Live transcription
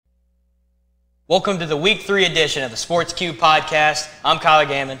Welcome to the Week 3 edition of the Sports Cube podcast. I'm Kyler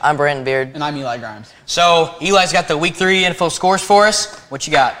Gammon. I'm Brandon Beard. And I'm Eli Grimes. So, Eli's got the Week 3 info scores for us. What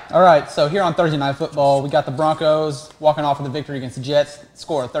you got? All right, so here on Thursday Night Football, we got the Broncos walking off with a victory against the Jets,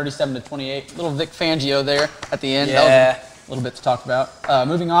 score of 37-28. Little Vic Fangio there at the end. Yeah. That was a little bit to talk about.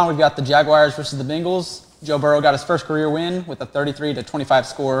 Moving on, we've got the Jaguars versus the Bengals. Joe Burrow got his first career win with a 33-25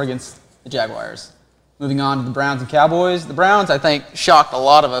 score against the Jaguars. Moving on to the Browns and Cowboys. The Browns, I think, shocked a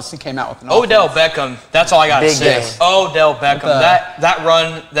lot of us and came out with an Odell offense. Beckham. That's all I got to Big say. game. Odell Beckham. That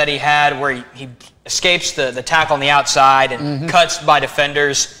run that he had where he escapes the tackle on the outside and cuts by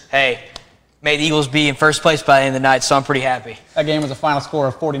defenders. Hey, may the Eagles be in first place by the end of the night, so I'm pretty happy. That game was a final score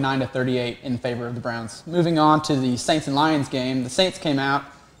of 49-38 in favor of the Browns. Moving on to the Saints and Lions game. The Saints came out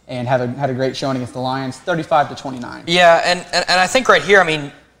and had a great showing against the Lions, 35-29. Yeah, and I think right here,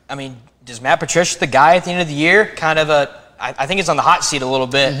 I mean, does Matt Patricia the guy at the end of the year? Kind of I think it's on the hot seat a little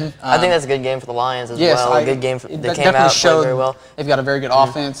bit. I think that's a good game for the Lions as well. A good game. They came out, played very well. They've got a very good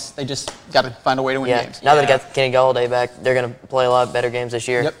offense. They just got to find a way to win games. Now that they got Kenny Galladay back, they're going to play a lot better games this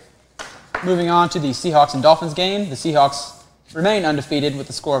year. Yep. Moving on to the Seahawks and Dolphins game. The Seahawks remain undefeated with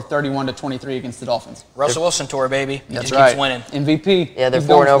a score of 31-23 against the Dolphins. Russell Wilson tour, baby. He That's just right. keeps winning. MVP. Yeah, they're He's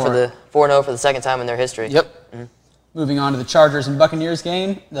 4-0 going for the second time in their history. Yep. Moving on to the Chargers and Buccaneers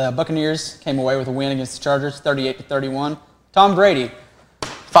game. The Buccaneers came away with a win against the Chargers, 38-31. Tom Brady,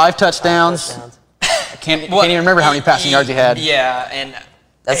 5 touchdowns. I can't even remember how many passing yards he had. Yeah, and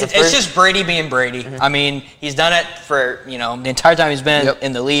That's it's just Brady being Brady. I mean, he's done it for the entire time he's been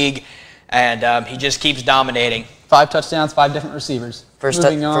in the league, and he just keeps dominating. 5 touchdowns, 5 different receivers. First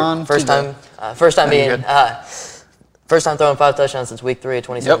time throwing 5 touchdowns since Week 3 of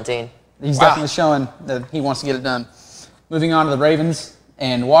 2017. Yep. He's definitely showing that he wants to get it done. Moving on to the Ravens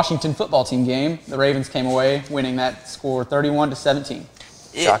and Washington football team game. The Ravens came away winning that score 31-17.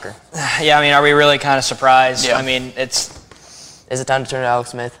 Shocker. Yeah, I mean, are we really kind of surprised? Yeah. I mean, Is it time to turn to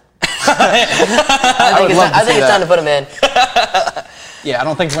Alex Smith? I think it's time to put him in. Yeah, I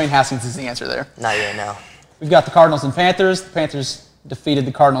don't think Dwayne Haskins is the answer there. Not yet, no. We've got the Cardinals and Panthers. The Panthers defeated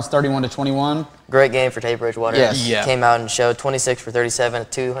the Cardinals 31-21. Great game for Teddy Bridgewater. Yes. Yeah. Came out and showed 26 for 37,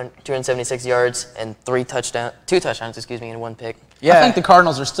 276 yards, and 2 touchdowns, in 1 pick. yeah. I think the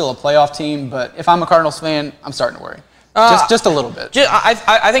Cardinals are still a playoff team, but if I'm a Cardinals fan, I'm starting to worry. Just a little bit.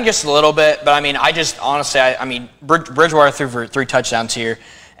 I think just a little bit, but I mean, Bridgewater threw for 3 touchdowns here,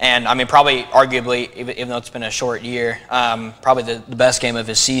 and I mean, probably arguably, even though it's been a short year, probably the best game of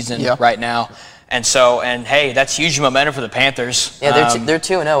his season right now. And hey, that's huge momentum for the Panthers. Yeah, they're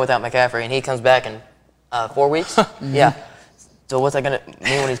 2-0 without McCaffrey, and he comes back in 4 weeks. Yeah. So what's that going to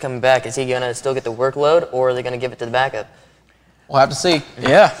mean when he's coming back? Is he going to still get the workload, or are they going to give it to the backup? We'll have to see.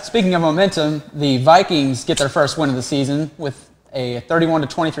 Yeah. Speaking of momentum, the Vikings get their first win of the season with a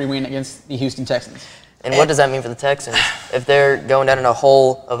 31-23 win against the Houston Texans. And what does that mean for the Texans? If they're going down in a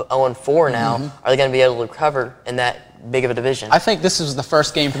hole of 0-4 now, are they going to be able to recover in that big of a division? I think this is the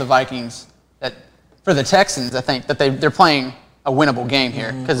first game for the Vikings that, for the Texans, I think that they're playing a winnable game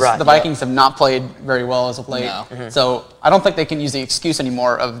here because the Vikings have not played very well as of late. No. So I don't think they can use the excuse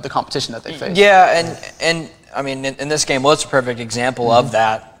anymore of the competition that they face. Yeah, and I mean, in this game, well, it's a perfect example of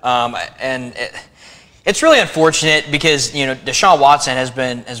that. And it's really unfortunate because Deshaun Watson has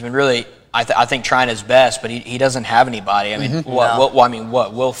been really, I think, trying his best, but he doesn't have anybody. I mean,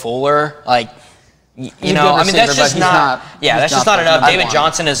 Will Fuller, like. That's just not enough. David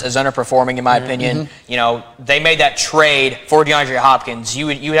Johnson is underperforming, in my opinion. They made that trade for DeAndre Hopkins. You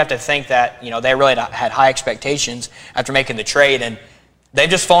would have to think that they really had high expectations after making the trade, and they've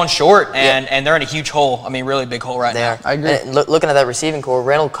just fallen short, and they're in a huge hole. I mean, really big hole right now. I agree. And looking at that receiving core,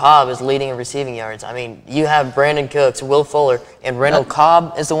 Randall Cobb is leading in receiving yards. I mean, you have Brandon Cooks, Will Fuller, and Randall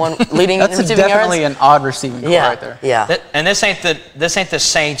Cobb is the one leading in receiving yards. That's definitely an odd receiving core right there. Yeah. And this ain't the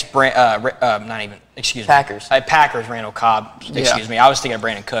Saints. Packers. Packers. Randall Cobb. Excuse me. I was thinking of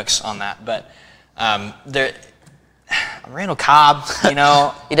Brandon Cooks on that, but Randall Cobb.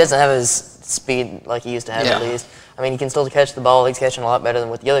 He doesn't have his speed like he used to have at least. I mean, he can still catch the ball. He's catching a lot better than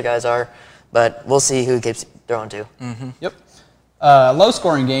what the other guys are, but we'll see who he keeps throwing to. Yep.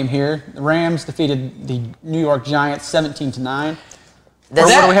 Low-scoring game here. The Rams defeated the New York Giants 17-9. What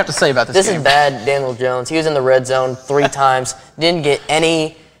do we have to say about this game? This is bad Daniel Jones. He was in the red zone 3 times, didn't get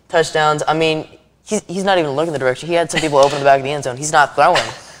any touchdowns. I mean, he's not even looking the direction. He had some people open the back of the end zone. He's not throwing.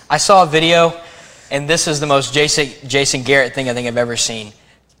 I saw a video, and this is the most Jason Garrett thing I think I've ever seen.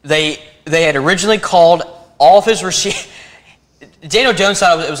 They had originally called all of his receivers. Daniel Jones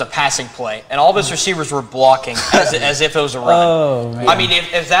thought it was a passing play, and all of his receivers were blocking as if it was a run. Oh, man. I mean,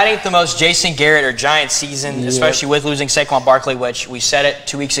 if that ain't the most Jason Garrett or Giant season, especially with losing Saquon Barkley, which we said it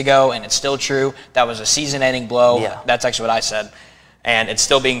 2 weeks ago, and it's still true, that was a season-ending blow. Yeah. That's actually what I said. And it's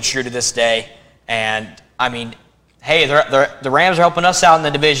still being true to this day. And, I mean, hey, the Rams are helping us out in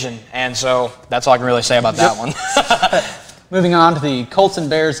the division, and so that's all I can really say about that one. Moving on to the Colts and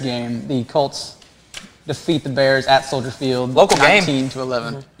Bears game. The Colts defeat the Bears at Soldier Field. Local game.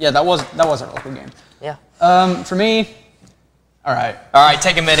 19-11. Yeah, that was our local game. Yeah. For me, all right. All right,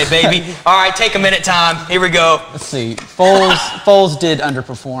 take a minute, baby. All right, take a minute time. Here we go. Let's see. Foles did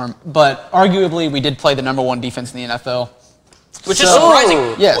underperform, but arguably we did play the number 1 defense in the NFL. Which is surprising.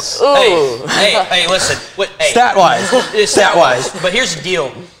 Ooh. Yes. Ooh. Hey, listen. Hey. Stat-wise. Stat-wise. But here's the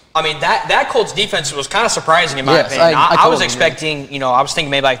deal. I mean, that Colts defense was kind of surprising in my opinion. I I was totally expecting, I was thinking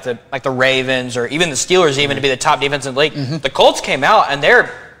maybe like the Ravens or even the Steelers even to be the top defense in the league. The Colts came out and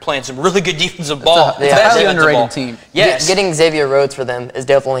they're playing some really good defensive ball. It's a highly underrated team. Yes. Getting Xavier Rhodes for them is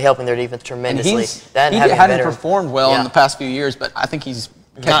definitely helping their defense tremendously. He hadn't performed well in the past few years, but I think he's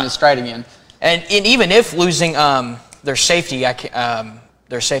catching his stride again. And even if losing their safety,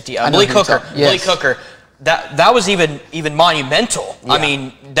 Malik Hooker, Yes. Malik Hooker, that was even monumental. Yeah. I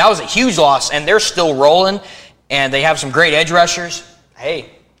mean, that was a huge loss, and they're still rolling, and they have some great edge rushers. Hey,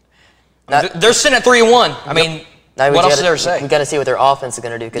 they're sitting at 3-1. I mean, what else is there to say? We got to see what their offense is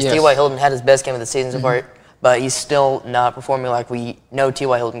going to do because T.Y. Hilton had his best game of the season so far, but he's still not performing like we know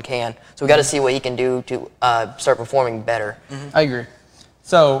T.Y. Hilton can. So we got to see what he can do to start performing better. I agree.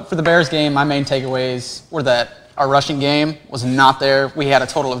 So for the Bears game, my main takeaways were that our rushing game was not there. We had a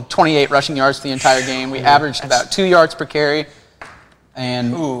total of 28 rushing yards for the entire game. We averaged about 2 yards per carry.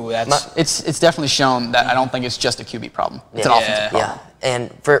 And it's definitely shown that I don't think it's just a QB problem. It's an offensive problem. Yeah,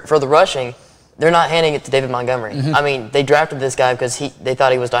 and for the rushing, they're not handing it to David Montgomery. I mean, they drafted this guy because they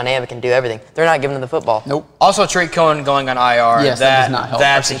thought he was dynamic and do everything. They're not giving him the football. Nope. Also, Tariq Cohen going on IR. Yes, that does not help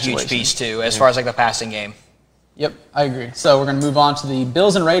that's our a huge situation. piece too, as far as like the passing game. Yep, I agree. So we're going to move on to the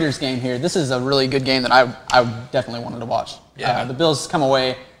Bills and Raiders game here. This is a really good game that I definitely wanted to watch. Yeah. The Bills come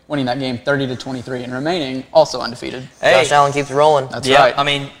away winning that game 30-23 and remaining also undefeated. Hey, Josh Allen keeps rolling. That's right. I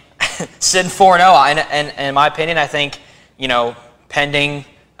mean, sitting 4-0, and in my opinion, I think, pending,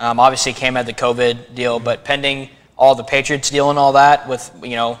 obviously came at the COVID deal, but pending all the Patriots deal and all that with,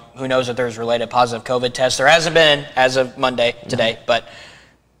 who knows if there's related positive COVID tests. There hasn't been as of Monday today, but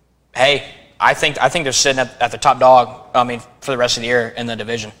hey, I think they're sitting at the top dog, for the rest of the year in the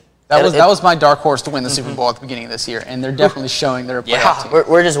division. That was my dark horse to win the Super Bowl at the beginning of this year, and they're definitely showing they're a playoff team.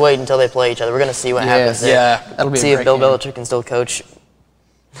 We're just waiting until they play each other. We're going to see what happens there. Yeah. That'll be See a if great Bill game. Belichick can still coach.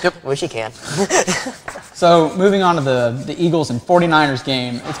 Yep. Wish he can. So moving on to the Eagles and 49ers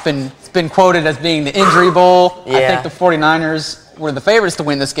game, it's been quoted as being the injury bowl. I Yeah. think the 49ers were the favorites to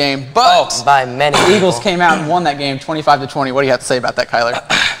win this game, but By many the Eagles people. came out and won that game 25-20. What do you have to say about that, Kyler?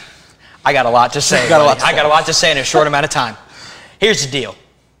 I got a lot to say. I got a lot to say in a short amount of time. Here's the deal,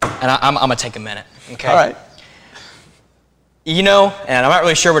 and I'm going to take a minute, okay? All right. And I'm not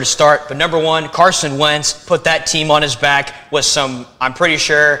really sure where to start, but number one, Carson Wentz put that team on his back with some, I'm pretty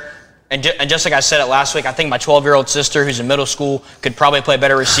sure, and just like I said it last week, I think my 12-year-old sister who's in middle school could probably play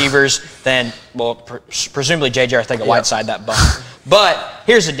better receivers than, presumably J.J. Arcega-Whiteside, that bum. But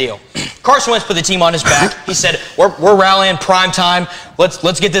here's the deal. Carson Wentz put the team on his back. He said, we're rallying prime time.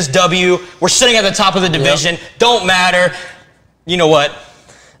 Let's get this W. We're sitting at the top of the division. Yep. Don't matter. You know what?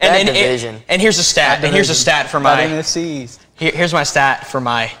 And here's a stat. And here's a stat for my here's my stat for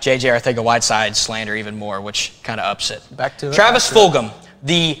my J.J. Arcega-Whiteside slander even more, which kind of ups it. Back to it. Travis Fulgham,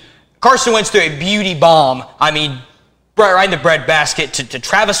 the Carson Wentz threw a beauty bomb. Right in the breadbasket to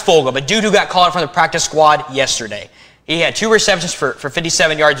Travis Fulgham, a dude who got called from the practice squad yesterday. He had 2 receptions for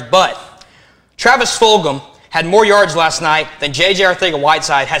 57 yards, but Travis Fulgham had more yards last night than J.J.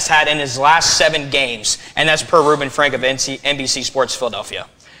 Arcega-Whiteside has had in his last 7 games, and that's per Ruben Frank of NBC Sports Philadelphia.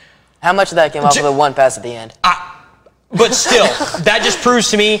 How much of that came off of the one pass at the end? But still, that just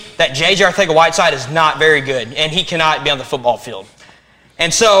proves to me that J.J. Arcega-Whiteside is not very good, and he cannot be on the football field.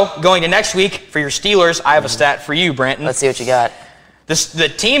 And so, going to next week, for your Steelers, I have a stat for you, Branton. Let's see what you got.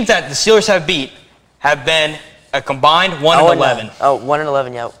 The teams that the Steelers have beat have been a combined 1-11.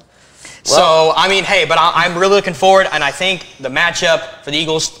 1-11, yep. So, but I'm really looking forward, and I think the matchup for the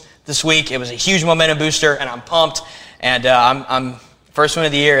Eagles this week, it was a huge momentum booster, and I'm pumped, and I'm first win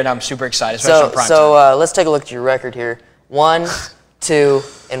of the year, and I'm super excited, especially on prime time. Let's take a look at your record here. 1, 2,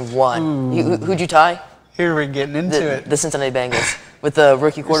 and 1. Who'd you tie? Here we're getting into it. The Cincinnati Bengals with the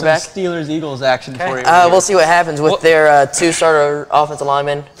rookie quarterback. Some Steelers-Eagles action for you. We'll see what happens with their 2 starter offensive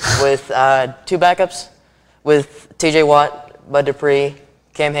linemen, with 2 backups, with T.J. Watt Bud Dupree,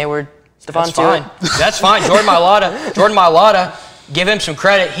 Cam Hayward, Stephon That's fine. Tuitt. That's fine. Jordan Mailata, give him some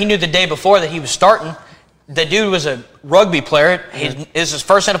credit. He knew the day before that he was starting. The dude was a rugby player. This is his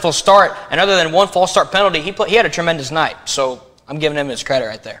first NFL start, and other than one false start penalty, he had a tremendous night. So I'm giving him his credit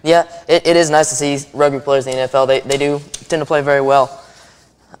right there. Yeah, it is nice to see rugby players in the NFL. They do tend to play very well.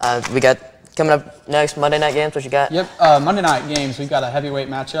 We got coming up next Monday night games. What you got? Yep, Monday night games. We've got a heavyweight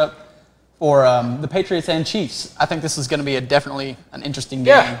matchup for the Patriots and Chiefs. I think this is going to be definitely an interesting game.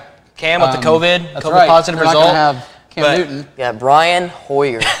 Yeah. Cam with the COVID That's right. positive We're not result. gonna have Cam but- Newton. Yeah, Brian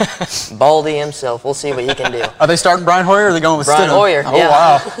Hoyer, Baldy himself. We'll see what he can do. Are they starting Brian Hoyer or are they going with Brian Stidham? Hoyer, Oh, yeah.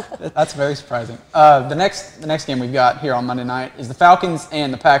 wow. That's very surprising. The next game we've got here on Monday night is the Falcons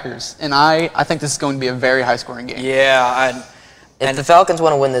and the Packers. And I think this is going to be a very high-scoring game. Yeah. If the Falcons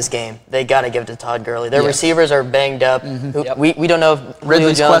want to win this game, they got to give it to Todd Gurley. Their Yes. receivers are banged up. Yep. We don't know if Julio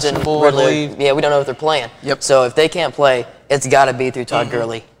Ridley's Jones and questionable, I Ridley. believe. Yeah, we don't know if they're playing. Yep. So if they can't play, it's got to be through Todd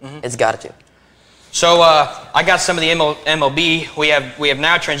Gurley. It's got to. So I got some of the MLB. We have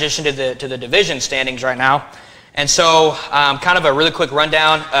now transitioned to the division standings right now, and so kind of a really quick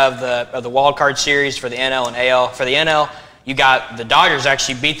rundown of the wild card series for the NL and AL. For the NL, you got the Dodgers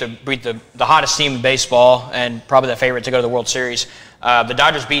actually beat the hottest team in baseball and probably the favorite to go to the World Series. The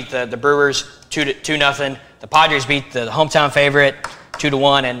Dodgers beat the Brewers 2-0. The Padres beat the hometown favorite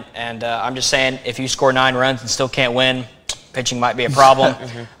 2-1, and I'm just saying if you score 9 runs and still can't win, pitching might be a problem.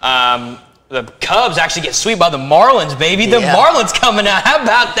 The Cubs actually get swept by the Marlins, baby. The Yeah. Marlins coming out. How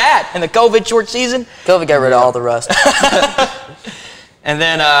about that? In the COVID short season. COVID got rid of all the rust. And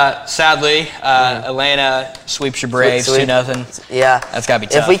then, sadly, Atlanta sweeps your Braves Sweep. 2-0. Yeah. That's got to be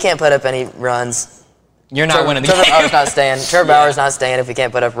tough. If we can't put up any runs, You're not winning the Trevor game. Bauer's not staying. Trevor Bauer's not staying if we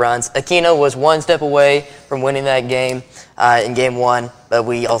can't put up runs. Aquino was one step away from winning that game in Game 1, but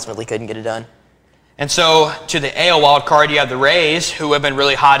we ultimately couldn't get it done. And so, to the AL wild card, you have the Rays, who have been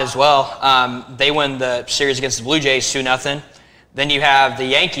really hot as well. They win the series against the Blue Jays 2-0. Then you have the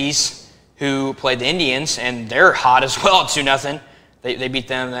Yankees, who played the Indians, and they're hot as well at 2-0. They beat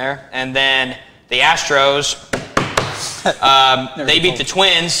them there. And then the Astros, they beat the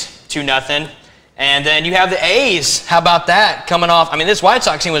Twins 2-0. And then you have the A's. How about that? Coming off, I mean, this White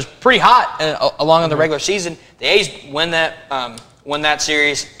Sox team was pretty hot along in the regular season. The A's win that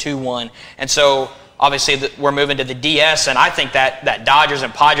series 2-1. And so, obviously, we're moving to the DS, and I think that Dodgers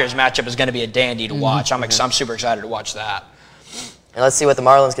and Padres matchup is going to be a dandy to watch. I'm super excited to watch that. And let's see what the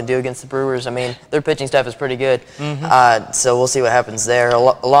Marlins can do against the Brewers. I mean, their pitching staff is pretty good. So we'll see what happens there.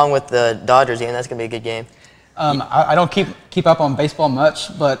 Along with the Dodgers game, that's going to be a good game. I don't keep up on baseball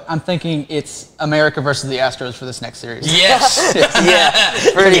much, but I'm thinking it's America versus the Astros for this next series. Yes. Yeah,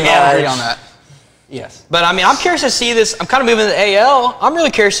 pretty I agree much. on that. Yes. But, I mean, I'm curious to see this. I'm kind of moving to the AL. I'm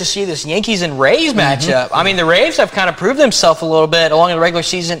really curious to see this Yankees and Rays matchup. I mean, the Rays have kind of proved themselves a little bit along in the regular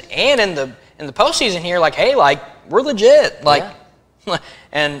season and in the postseason here. Like, hey, we're legit.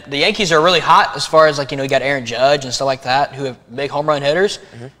 And the Yankees are really hot as far as, you got Aaron Judge and stuff like that, who have big home run hitters.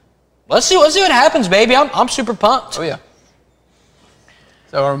 Let's see what happens, baby. I'm super pumped. Oh, yeah.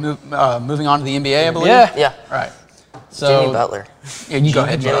 So we're moving on to the NBA, I believe? Yeah. Right. So, Jimmy Butler. Yeah, you go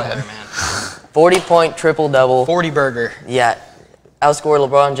ahead. Jimmy Go ahead. Man. 40-point triple-double. 40 burger. Yeah. Outscored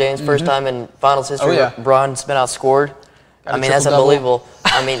LeBron James. First time in finals history Oh, yeah. LeBron's been outscored. Got a I mean, that's triple-double. unbelievable.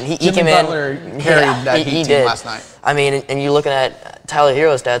 I mean, he Jimmy came in. Butler carried that Heat team did. last night. I mean, and you're looking at Tyler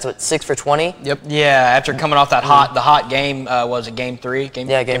Hero's stats, 6 for 20? Yep. Yeah, after coming off that the hot game, was it Game 3?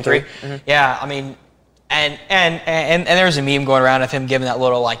 Yeah, Game 3. Yeah, I mean, and there was a meme going around of him giving that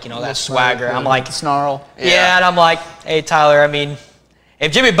little that swagger. I'm like, snarl. yeah, and I'm like, hey Tyler, I mean,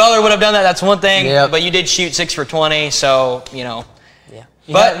 if Jimmy Butler would have done that, that's one thing. Yep. But you did shoot 6 for 20, so Yeah.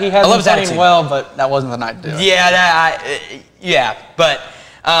 But he I has love been his playing attitude. well, but that wasn't the night to do it. Yeah, but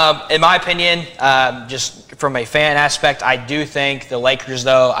in my opinion, just from a fan aspect, I do think the Lakers,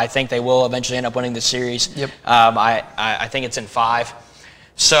 though, I think they will eventually end up winning the series. Yep. I think it's in 5.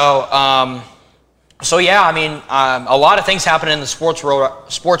 So yeah, I mean, a lot of things happening in the sports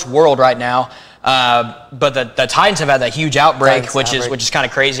world right now. But the Titans have had that huge outbreak, which is kind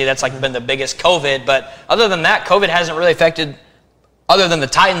of crazy. That's been the biggest COVID. But other than that, COVID hasn't really affected. Other than the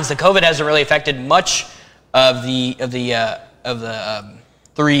Titans, the COVID hasn't really affected much of the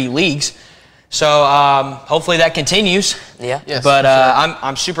 3 leagues. So hopefully that continues. Yeah. Yes, But for sure.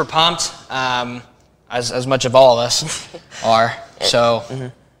 I'm super pumped, as much of all of us are. So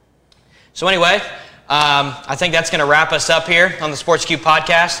so anyway, I think that's going to wrap us up here on the Sports Cube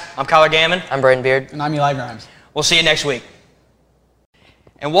podcast. I'm Kyler Gammon. I'm Braden Beard. And I'm Eli Grimes. We'll see you next week.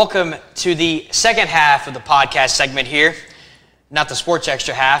 And welcome to the second half of the podcast segment here. Not the sports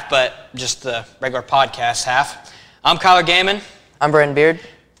extra half, but just the regular podcast half. I'm Kyler Gaiman. I'm Brandon Beard.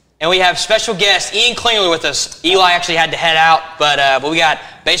 And we have special guest Ian Klingler with us. Eli actually had to head out, but we got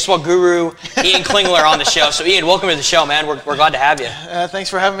baseball guru Ian Klingler on the show. So Ian, welcome to the show, man. We're glad to have you.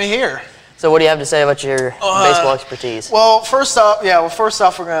 Thanks for having me here. So what do you have to say about your baseball expertise? Well, first off,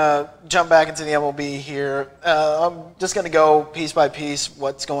 we're going to jump back into the MLB here. I'm just going to go piece by piece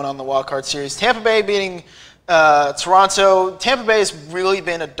what's going on in the Wild Card Series. Tampa Bay beating Toronto. Tampa Bay has really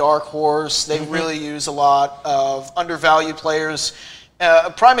been a dark horse. They really use a lot of undervalued players.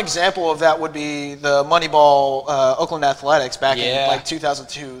 A prime example of that would be the Moneyball Oakland Athletics back in like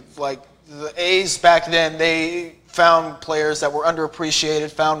 2002. Like the A's back then, they found players that were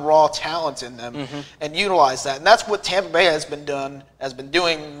underappreciated, found raw talent in them, and utilized that. And that's what Tampa Bay has been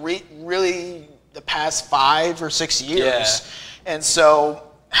doing really the past 5 or 6 years. Yeah. And so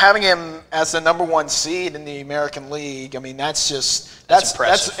having him as the #1 seed in the American League, I mean, that's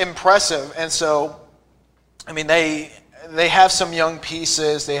impressive. And so, I mean, they have some young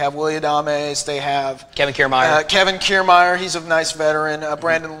pieces. They have Willie Adames. They have Kevin Kiermaier. He's a nice veteran.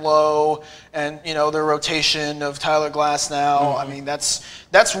 Brandon Lowe, and their rotation of Tyler Glasnow. I mean, that's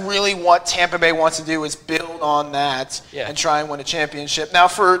really what Tampa Bay wants to do, is build on that and try and win a championship. Now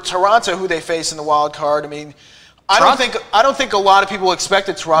for Toronto, who they face in the wild card, I mean, I don't think a lot of people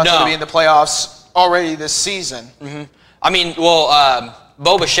expected Toronto to be in the playoffs already this season. I mean, well.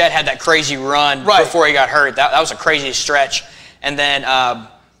 Bo Bichette had that crazy run before he got hurt. That was a crazy stretch. And then,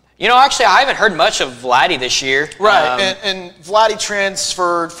 actually, I haven't heard much of Vladdy this year. Right, and Vladdy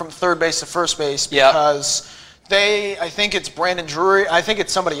transferred from third base to first base because I think it's Brandon Drury. I think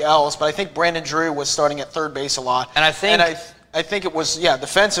it's somebody else, but I think Brandon Drury was starting at third base a lot. And I think it was,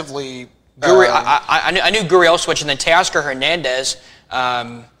 defensively. I knew Gurriel switched, and then Teoscar Hernandez.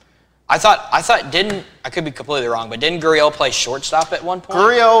 I could be completely wrong, but didn't Gurriel play shortstop at one point?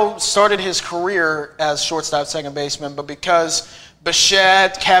 Gurriel started his career as shortstop, second baseman, but because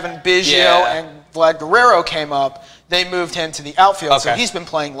Bichette, Kevin Biggio, and Vlad Guerrero came up, they moved him to the outfield. So he's been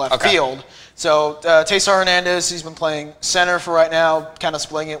playing left field. So Teoscar Hernandez, he's been playing center for right now, kind of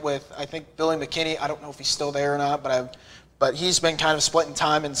splitting it with, I think, Billy McKinney. I don't know if he's still there or not, but he's been kind of splitting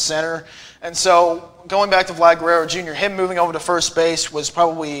time in center. And so going back to Vlad Guerrero Jr., him moving over to first base was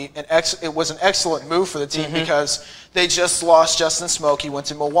probably an excellent move for the team because they just lost Justin Smoke. He went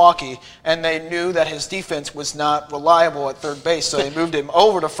to Milwaukee, and they knew that his defense was not reliable at third base, so they moved him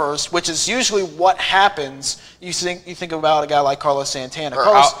over to first, which is usually what happens. You think about a guy like Carlos Santana.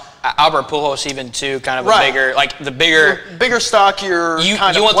 Albert Pujols even too, kind of a bigger, stockier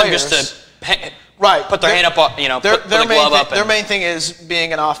kind of want players. Them just to put their hand up, put the glove up. Their main thing is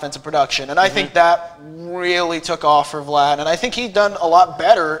being an offensive production, and I think that really took off for Vlad, and I think he's done a lot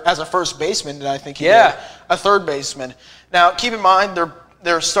better as a first baseman than I think he did a third baseman. Now, keep in mind,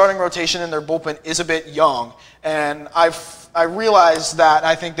 their starting rotation and their bullpen is a bit young, and I realize that.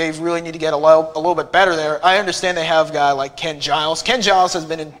 I think they really need to get a little bit better there. I understand they have a guy like Ken Giles. Ken Giles has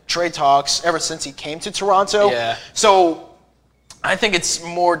been in trade talks ever since he came to Toronto. Yeah. So I think it's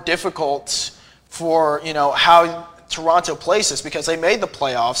more difficult for how Toronto plays this, because they made the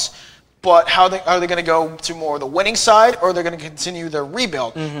playoffs, but are they going to go to more of the winning side, or are they going to continue their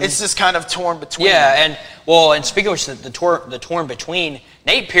rebuild? It's just kind of torn between. Yeah, and speaking of which, the torn between,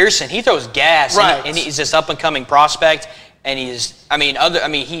 Nate Pearson, he throws gas, and he's this up and coming prospect, and he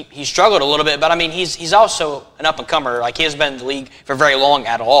struggled a little bit, but I mean he's also an up and comer. Like, he hasn't been in the league for very long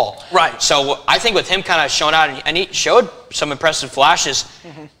at all. Right. So I think with him kind of showing out, and he showed some impressive flashes,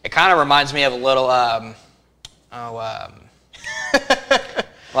 it kind of reminds me of a little trying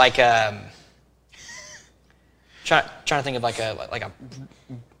to think of like a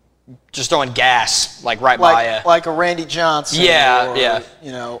just throwing gas by like a Randy Johnson.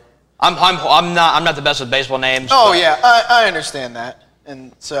 I'm not the best with baseball names. Oh, yeah, I understand that.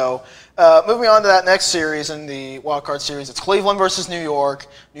 And so moving on to that next series in the Wild Card Series, it's Cleveland versus New York.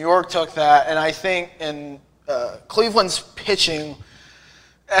 New York took that, and I think Cleveland's pitching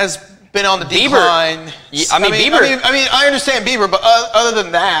has been on the decline. Bieber. I understand Bieber, but other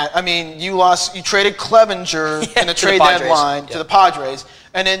than that, I mean, you traded Clevenger in the trade deadline to the Padres,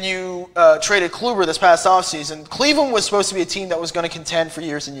 and then you traded Kluber this past offseason. Cleveland was supposed to be a team that was going to contend for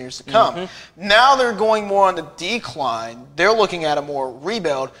years and years to come. Now they're going more on the decline. They're looking at a more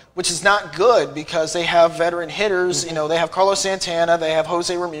rebuild, which is not good because they have veteran hitters. They have Carlos Santana, they have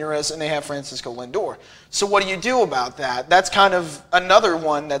Jose Ramirez, and they have Francisco Lindor. So what do you do about that? That's kind of another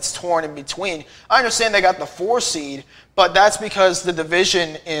one that's torn in between. I understand they got the 4 seed, but that's because the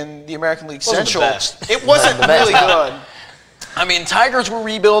division in the American League Central, it wasn't really good. I mean, Tigers were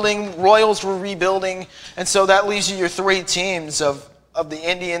rebuilding, Royals were rebuilding, and so that leaves you your 3 teams of the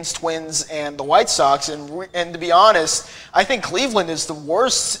Indians, Twins, and the White Sox. And to be honest, I think Cleveland is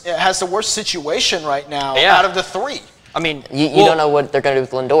has the worst situation right now out of the three. I mean, You don't know what they're going to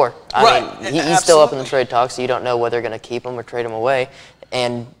do with Lindor. Right. He's still up in the trade talks, so you don't know whether they're going to keep him or trade him away.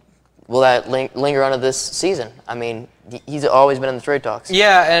 And will that linger onto this season? I mean, he's always been in the trade talks.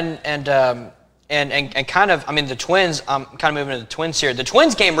 Yeah, and kind of, I mean, the Twins, I'm kind of moving to the Twins here. The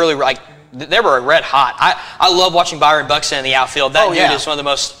Twins game really, like, they were red hot. I love watching Byron Buxton in the outfield. That dude is one of the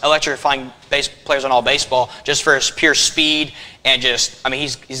most electrifying players on all baseball, just for his pure speed and just, I mean,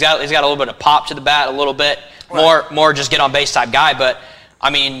 he's got a little bit of pop to the bat, a little bit more just get on base type guy. But I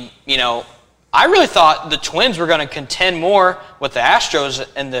mean, you know, I really thought the Twins were going to contend more with the Astros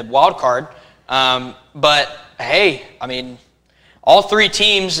in the wild card. But hey, I mean, all three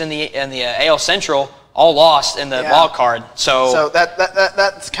teams in the AL Central all lost in the wild card. So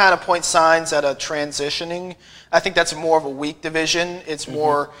that's kind of point signs at a transitioning. I think that's more of a weak division. It's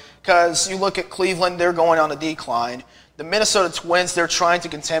more because you look at Cleveland, they're going on a decline. The Minnesota Twins, they're trying to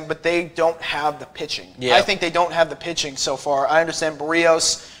contend, but they don't have the pitching. Yeah. I think they don't have the pitching so far. I understand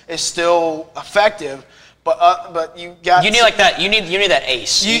Barrios is still effective, but you need like that. You need that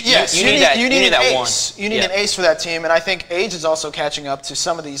ace. You need that ace. You need an ace for that team, and I think age is also catching up to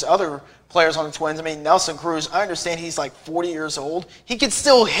some of these other players on the Twins. I mean, Nelson Cruz, I understand he's like 40 years old. He can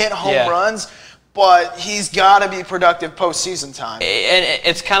still hit home runs, but he's got to be productive postseason time. And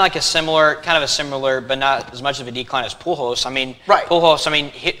it's kind of a similar, but not as much of a decline as Pujols. I mean, Pujols. I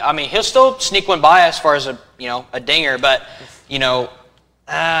mean, he'll still sneak one by as far as a dinger, but they're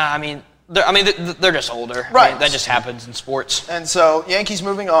just older. Right. I mean, that just happens in sports. And so Yankees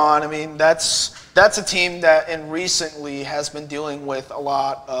moving on. I mean, that's a team that recently has been dealing with a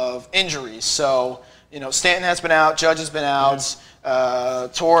lot of injuries. So, Stanton has been out, Judge has been out,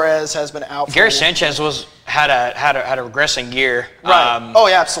 Torres has been out. Gary Sanchez had a regressing year.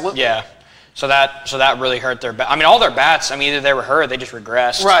 Right. Absolutely. Yeah. So that really hurt their bat. I mean, all their bats. I mean, either they were hurt, or they just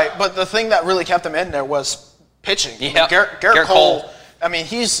regressed. Right. But the thing that really kept them in there was pitching. Yeah. Garrett Cole. I mean,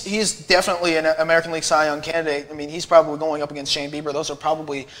 he's definitely an American League Cy Young candidate. I mean, he's probably going up against Shane Bieber. Those are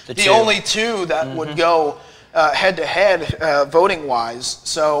probably the only two that would go head-to-head voting-wise.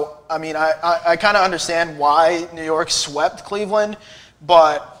 So, I mean, I kind of understand why New York swept Cleveland,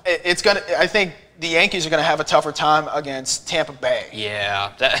 but I think the Yankees are going to have a tougher time against Tampa Bay.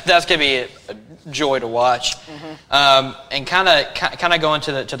 Yeah, that's going to be a joy to watch. And kind of going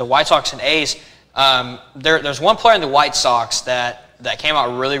to the White Sox and A's. There's one player in the White Sox that came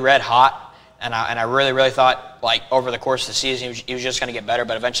out really red hot, and I really thought, like, over the course of the season he was just going to get better,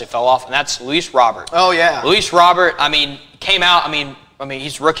 but eventually fell off, and that's Luis Robert. Oh yeah, Luis Robert. I mean, came out. I mean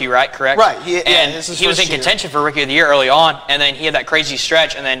he's rookie, right? Correct. Right. He was in contention for Rookie of the Year early on, and then he had that crazy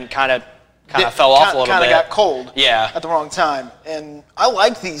stretch, and then kind of fell off a little bit. Kind of got cold. Yeah. At the wrong time, and I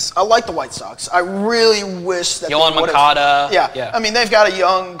like the White Sox. I really wish that Yohan Moncada. Yeah. I mean, they've got a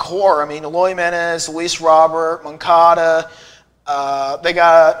young core. I mean, Eloy Jimenez, Luis Robert, Moncada. They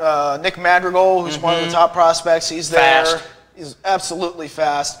got Nick Madrigal, who's one of the top prospects. He's there. Fast. He's absolutely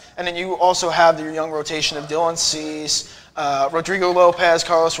fast. And then you also have your young rotation of Dylan Cease, Rodrigo Lopez,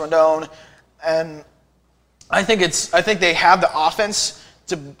 Carlos Rondon, and I think they have the offense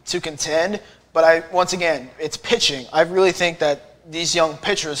to contend. But once again, it's pitching. I really think that these young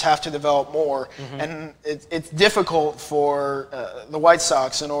pitchers have to develop more, and it's difficult for the White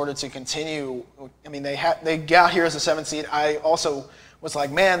Sox in order to continue. I mean, they got here as a 7th seed. I also was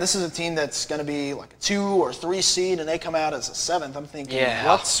like, man, this is a team that's going to be like a 2 or 3 seed, and they come out as a 7th. I'm thinking,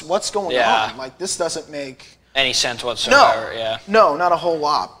 what's going on? Like, this doesn't make any sense whatsoever. No, not a whole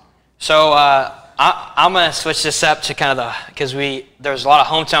lot. So I'm going to switch this up to kind of because there's a lot of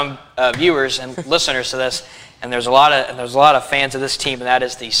hometown viewers and listeners to this. And there's a lot of fans of this team, and that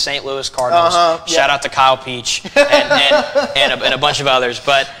is the St. Louis Cardinals. Shout out to Kyle Peach and a bunch of others.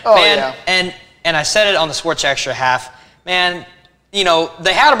 But and I said it on the Sports Extra half. Man, they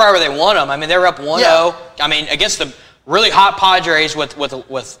had them right where they want them. I mean, they were up 1-0. Yeah. I mean, against the really hot Padres with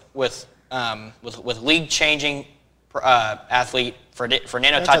league-changing athlete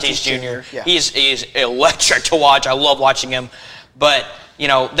Fernando Tatis Jr. Yeah. He's electric to watch. I love watching him. But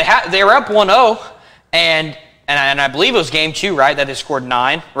they were up 1-0 and I believe it was game 2, right? That they scored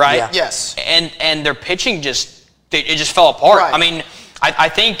 9, right? Yeah. Yes. And their pitching it just fell apart. Right. I mean, I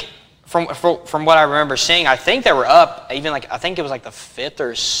think from what I remember seeing, I think they were up even I think it was like the 5th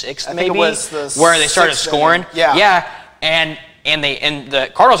or 6th maybe, it was the where they started 6th scoring. inning. Yeah. And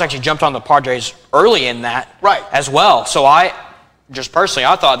the Cardinals actually jumped on the Padres early in that as well. So I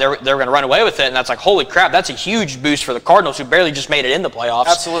thought they were going to run away with it, and that's like, holy crap, that's a huge boost for the Cardinals, who barely just made it in the playoffs.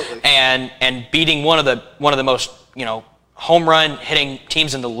 Absolutely. And beating one of the most home run hitting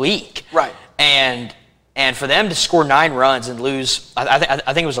teams in the league. Right. And for them to score 9 runs and lose,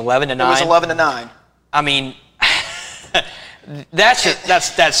 I think it was 11-9. It was 11-9. I mean,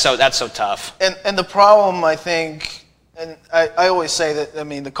 that's so tough. And the problem, I think, and I always say that, I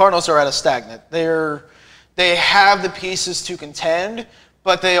mean, the Cardinals are at a stagnant. They have the pieces to contend,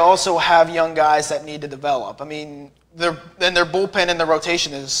 but they also have young guys that need to develop. I mean, their bullpen and their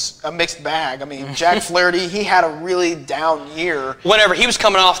rotation is a mixed bag. I mean, Jack Flaherty, he had a really down year. Whenever he was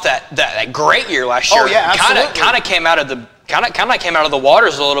coming off that great year last year, Oh, yeah, absolutely. kind of came out of the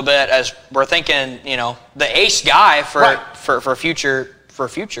waters a little bit, as we're thinking, the ace guy for future,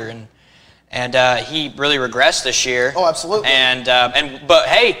 and he really regressed this year. Oh, absolutely. But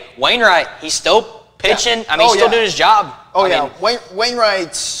hey, Wainwright, he's still pitching. Yeah. I mean, he's still doing his job. Oh, yeah.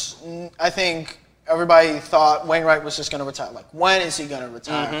 Wainwright, I think everybody thought Wainwright was just going to retire. Like, when is he going to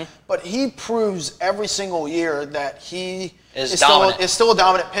retire? Mm-hmm. But he proves every single year that he is still a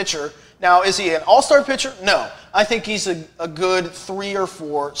dominant pitcher. Now, is he an all-star pitcher? No. I think he's a good 3 or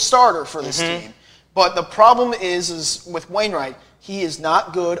 4 starter for this team. But the problem is with Wainwright, he is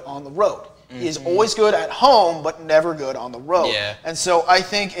not good on the road. He is always good at home, but never good on the road. Yeah. And so I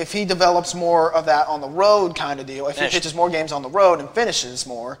think if he develops more of that on the road kind of deal, if he pitches more games on the road and finishes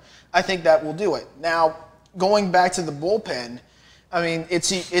more, I think that will do it. Now, going back to the bullpen, I mean, it's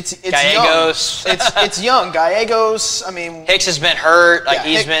Gallegos. young. It's young. Gallegos. I mean, Hicks has been hurt.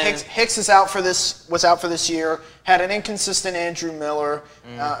 Hicks is out for this. Was out for this year. Had an inconsistent Andrew Miller.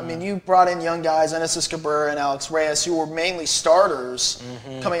 I mean, you brought in young guys, Enesis Cabrera and Alex Reyes, who were mainly starters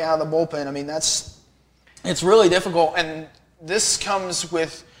coming out of the bullpen. I mean, it's really difficult. And this comes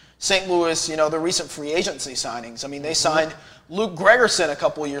with St. Louis. The recent free agency signings. I mean, they signed Luke Gregerson a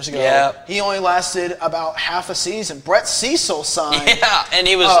couple of years ago. Yeah. He only lasted about half a season. Brett Cecil signed. Yeah, and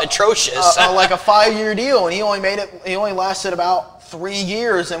he was atrocious. Like a 5-year deal, and he only lasted about 3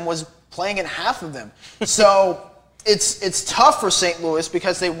 years and was playing in half of them. So it's tough for St. Louis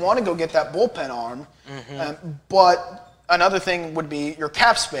because they want to go get that bullpen arm. But another thing would be your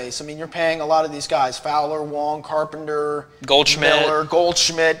cap space. I mean, you're paying a lot of these guys: Fowler, Wong, Carpenter, Goldschmidt, Miller,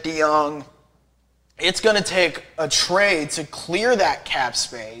 DeYoung. It's going to take a trade to clear that cap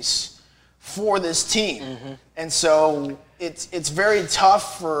space for this team. And so it's very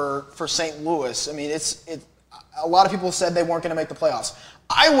tough for St. Louis. I mean, a lot of people said they weren't going to make the playoffs.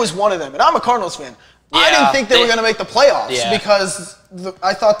 I was one of them, and I'm a Cardinals fan. Yeah, I didn't think they were going to make the playoffs because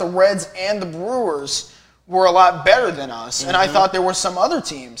I thought the Reds and the Brewers were a lot better than us, and I thought there were some other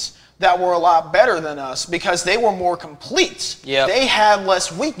teams that were a lot better than us because they were more complete. Yep. They had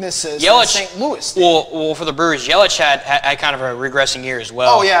less weaknesses than St. Louis did. Well, for the Brewers, Yelich had kind of a regressing year as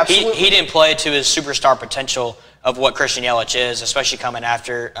well. Oh, yeah, absolutely. He didn't play to his superstar potential of what Christian Yelich is, especially coming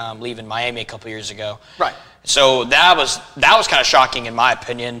after leaving Miami a couple years ago. Right. So that was kind of shocking in my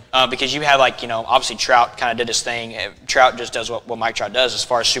opinion because you had obviously Trout kind of did his thing. Trout just does what Mike Trout does as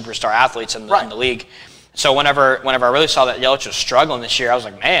far as superstar athletes in the league. So whenever I really saw that Yelich was struggling this year, I was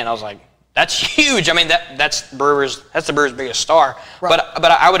like, that's huge. I mean, that's the Brewers' biggest star. Right.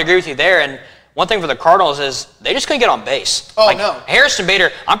 But I would agree with you there. And one thing for the Cardinals is they just couldn't get on base. Oh, no. Harrison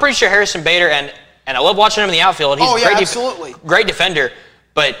Bader, I'm pretty sure Harrison Bader, and I love watching him in the outfield. He's absolutely. Great defender.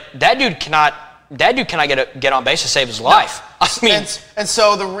 But that dude cannot get on base to save his life. I mean, and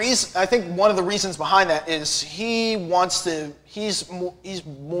so I think one of the reasons behind that is he's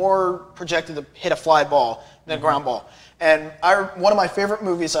more projected to hit a fly ball than a ground ball. And one of my favorite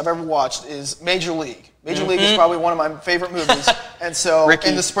movies I've ever watched is Major League. Major League is probably one of my favorite movies. And so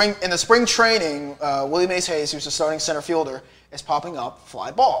in the spring training, Willie Mays Hayes, who's the starting center fielder, is popping up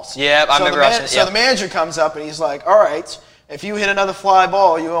fly balls. Yeah, I remember watching it. So the manager comes up and he's like, "All right, if you hit another fly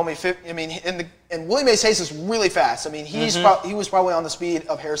ball, you owe me 50." I mean, and Willie Mays Hayes is really fast. I mean, he was probably on the speed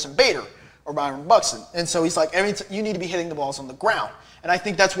of Harrison Bader or Byron Buxton. And so he's like, you need to be hitting the balls on the ground. And I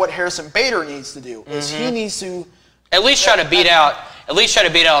think that's what Harrison Bader needs to do. Is he needs to at least try to beat out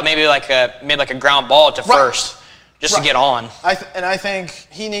maybe like a ground ball to first, just to get on. I think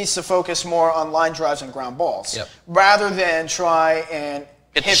he needs to focus more on line drives and ground balls rather than try and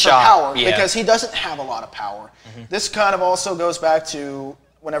hit for power because he doesn't have a lot of power. This kind of also goes back to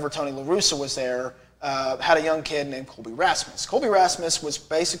whenever Tony La Russa was there, had a young kid named Colby Rasmus. Colby Rasmus was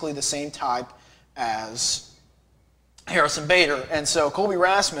basically the same type as Harrison Bader, and so Colby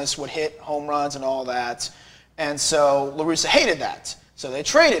Rasmus would hit home runs and all that, and so La Russa hated that. So they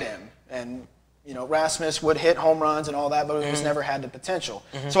traded him, and Rasmus would hit home runs and all that, but he was never had the potential.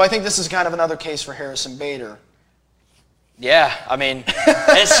 So I think this is kind of another case for Harrison Bader. Yeah, I mean,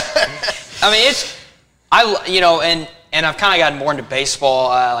 and I've kind of gotten more into baseball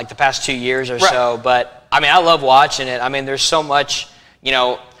like the past 2 years or so, but I mean, I love watching it. I mean, there's so much,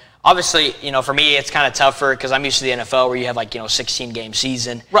 obviously, for me, it's kind of tougher because I'm used to the NFL where you have 16-game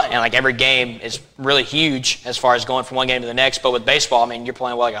season. Right. And every game is really huge as far as going from one game to the next. But with baseball, I mean, you're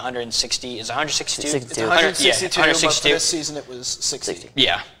playing 160. Is it 162? 62. 162, Yeah, 162. but for this season it was 60.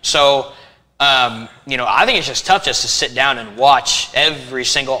 Yeah. So, I think it's just tough just to sit down and watch every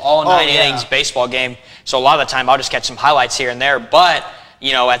single all 9 innings baseball game. So a lot of the time I'll just catch some highlights here and there. But,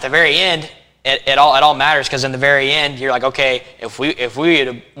 at the very end, it all matters because in the very end you're like, okay, if we had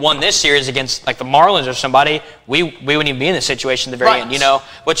have won this series against the Marlins or somebody, we wouldn't even be in this situation at the very end,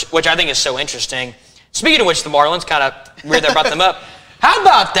 which I think is so interesting. Speaking of which, the Marlins kind of weird that I brought them up. How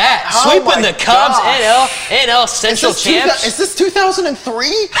about that? Sweeping the Cubs NL Central champs. Is this 2003?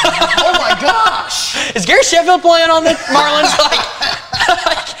 Oh my gosh! Is Gary Sheffield playing on the Marlins?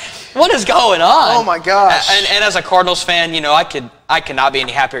 What is going on? Oh my gosh! And as a Cardinals fan, I could not be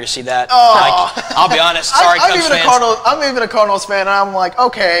any happier to see that. Oh. I'll be honest. Sorry, Cubs fans. I'm even a Cardinals fan, and I'm like,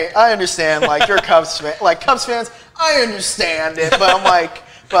 okay, I understand. You're a Cubs fan. Cubs fans, I understand it, but I'm like.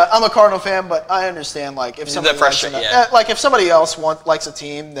 But I'm a Cardinal fan, but I understand if somebody if somebody else likes a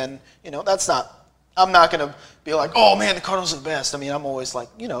team, then that's not. I'm not gonna be like, oh man, the Cardinals are the best. I mean, I'm always like,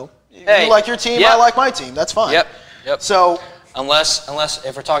 you like your team, I like my team. That's fine. Yep. So unless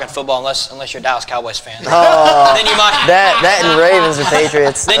if we're talking football, unless you're a Dallas Cowboys fan, Oh, then you might. that and Ravens or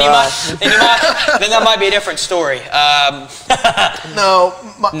Patriots. Then then that might be a different story. No,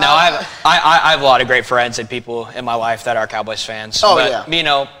 I have a lot of great friends and people in my life that are Cowboys fans. Oh, but,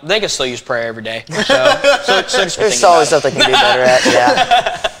 yeah. They can still use prayer every day. So just There's always stuff they can do better at.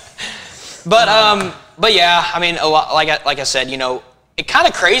 Yeah. But yeah, I mean, a lot, like I said, it's kind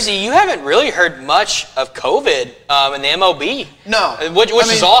of crazy. You haven't really heard much of COVID in the MLB. No, which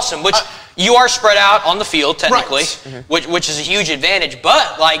is awesome. Which you are spread out on the field technically, right. which is a huge advantage.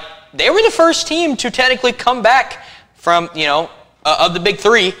 But they were the first team to technically come back from of the big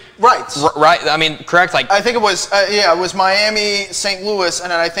three. Right. Right. I mean, correct. I think it was it was Miami, St. Louis,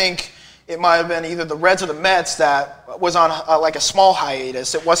 and then I think it might have been either the Reds or the Mets that was on a small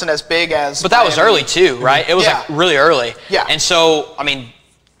hiatus. It wasn't as big as. But that was early too, right? It was really early. Yeah. And so I mean.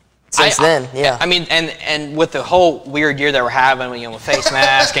 Since then, yeah. I mean, and with the whole weird year that we're having, with face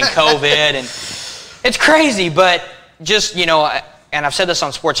mask and COVID, and it's crazy. But just and I've said this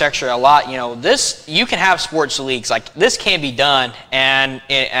on Sports Extra a lot. This you can have sports leagues this can be done, and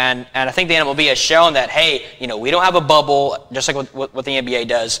I think the MLB has shown that hey, we don't have a bubble, just like what the NBA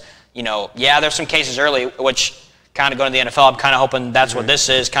does. There's some cases early, which kind of going to the NFL. I'm kind of hoping that's what this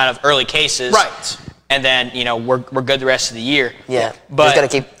is, kind of early cases, right? And then we're good the rest of the year. Yeah, but just got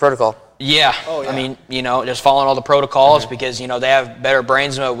to keep protocol. Yeah. Oh, yeah. I mean, just following all the protocols because they have better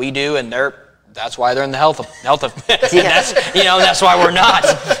brains than what we do, and that's why they're in the health of that's why we're not.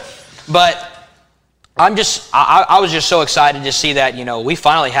 But I was just so excited to see that we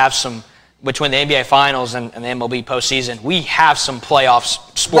finally have some between the NBA Finals and the MLB postseason. We have some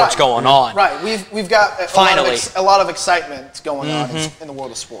playoff sports going on. Right. We've got finally a lot of excitement going on in the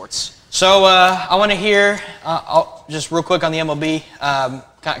world of sports. So I want to hear just real quick on the MLB,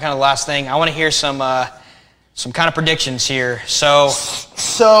 kind of last thing. I want to hear some kind of predictions here. So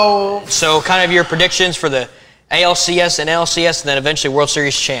kind of your predictions for the ALCS and NLCS, and then eventually World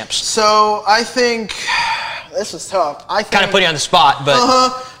Series champs. So I think this is tough. I think, kind of put you on the spot, but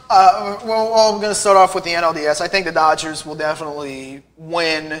well, I'm going to start off with the NLDS. I think the Dodgers will definitely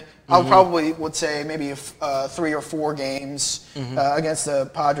win. I probably would say maybe 3 or 4 games against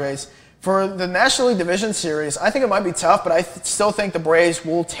the Padres. For the National League Division Series, I think it might be tough, but I still think the Braves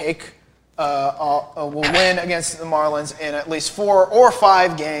will will win against the Marlins in at least 4 or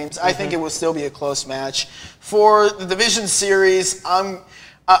 5 games. I think it will still be a close match. For the Division Series,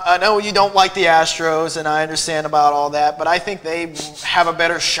 I know you don't like the Astros, and I understand about all that, but I think they have a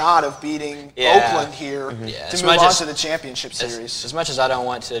better shot of beating Oakland here to move on to the championship series. As much as I don't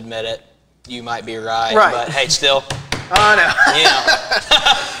want to admit it, you might be right. But hey, still. I know.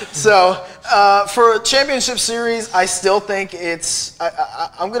 So for a championship series, I still think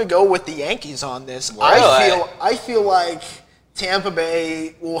I'm going to go with the Yankees on this. Really? I feel like Tampa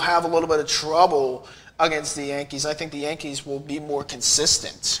Bay will have a little bit of trouble against the Yankees. I think the Yankees will be more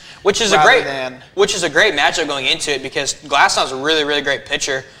consistent. Which is a great matchup going into it because Glasnow's a really, really great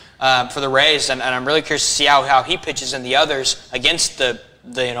pitcher for the Rays, and I'm really curious to see how he pitches in the others against the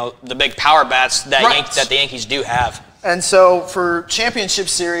big power bats that the Yankees do have. And so for championship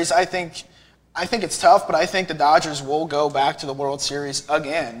series, I think it's tough, but I think the Dodgers will go back to the World Series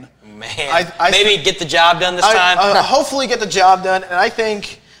again. Man, maybe get the job done this time. Hopefully get the job done, and I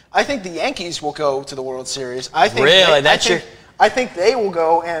think the Yankees will go to the World Series. I think really? I think they will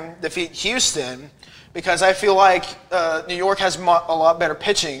go and defeat Houston, because I feel like New York has a lot better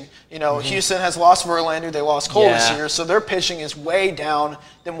pitching. You know, Houston has lost Verlander, they lost Cole this year, so their pitching is way down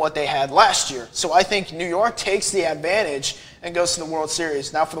than what they had last year. So I think New York takes the advantage and goes to the World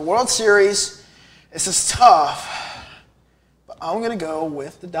Series. Now for the World Series, this is tough. I'm going to go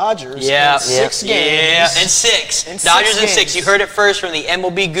with the Dodgers in 6 games. Yeah, and 6. Dodgers in 6. You heard it first from the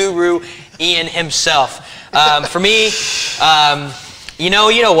MLB guru, Ian himself. For me, you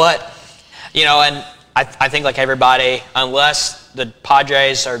know what? You know, and I think like everybody, unless the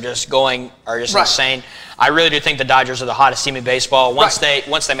Padres are just insane, I really do think the Dodgers are the hottest team in baseball. Once they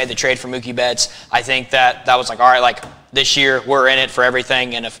made the trade for Mookie Betts, I think that was like, all right, like this year we're in it for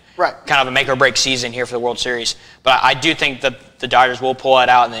everything, and kind of a make or break season here for the World Series. But I do think that the Dodgers will pull it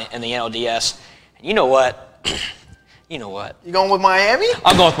out in the NLDS. And you know what? You know what? You going with Miami?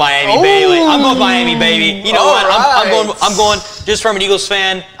 I'm going with Miami, baby. I'm going with Miami, baby. You know what? I'm going just from an Eagles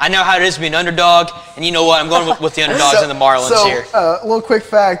fan. I know how it is to be an underdog, and you know what? I'm going with the underdogs and the Marlins here. A little quick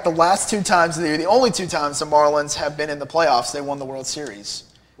fact: the last 2 times of the year, the only 2 times the Marlins have been in the playoffs, they won the World Series.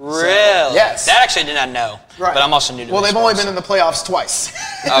 Really? So, yes. That actually I did not know. Right. But I'm also new to Well, this they've only been in the playoffs twice.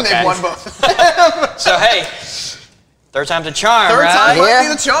 And Okay. they've won both. So hey, third time's a charm, Third right? time might be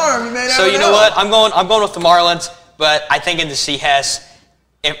the charm. You may So never you know what? I'm going with the Marlins, but I think in the CS,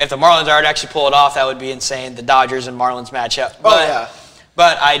 if the Marlins are to actually pull it off, that would be insane. The Dodgers and Marlins matchup.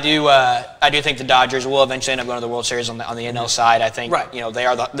 But I do think the Dodgers will eventually end up going to the World Series on the NL side. I think you know they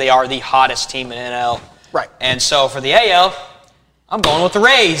are the hottest team in NL. Right. And so for the AL, I'm going with the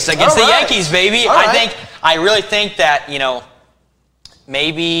Rays against the Yankees, baby. I really think that, you know,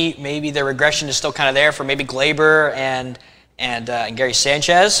 maybe the regression is still kind of there for maybe Glaber and Gary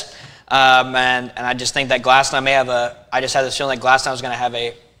Sanchez. And I just think that Glasnow may have I just had this feeling that Glasnow is going to have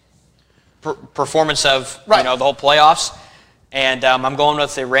a performance of, you know, the whole playoffs. And I'm going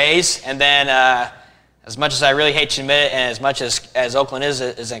with the Rays. And then as much as I really hate to admit it, and as much as Oakland is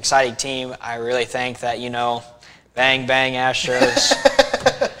an exciting team, I really think that, you know, bang, bang, Astros.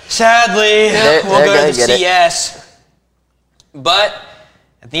 Sadly, we'll go to the CS. But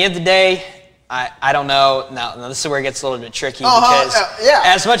at the end of the day, I don't know. Now, this is where it gets a little bit tricky because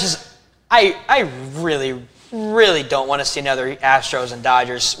as much as I really, really don't want to see another Astros and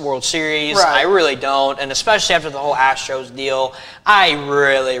Dodgers World Series. I really don't. And especially after the whole Astros deal, I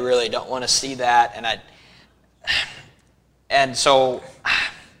really, really don't want to see that. And so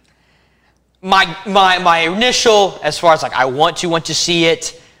my initial, as far as like I want to see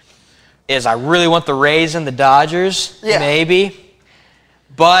it, is I really want the Rays and the Dodgers, maybe.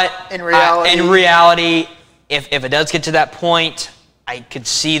 But in reality, if it does get to that point, I could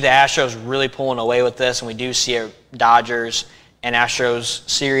see the Astros really pulling away with this, and we do see a Dodgers and Astros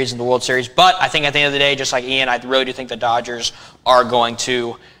series in the World Series. But I think at the end of the day, just like Ian, I really do think the Dodgers are going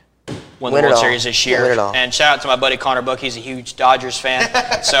to win the World Series this year. And shout out to my buddy Connor Book. He's a huge Dodgers fan.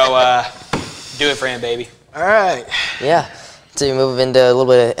 So do it for him, baby. All right. Yeah. So you move into a little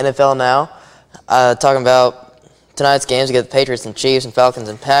bit of NFL now. Talking about tonight's games, we get the Patriots and Chiefs and Falcons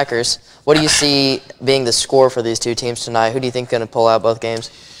and Packers. What do you see being the score for these two teams tonight? Who do you think is going to pull out both games?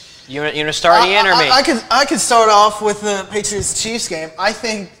 You want to start, Ian, or me? I could start off with the Patriots-Chiefs game. I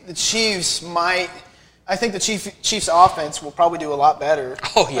think the Chiefs offense will probably do a lot better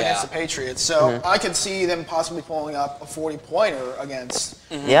against the Patriots. So I could see them possibly pulling up a 40-pointer against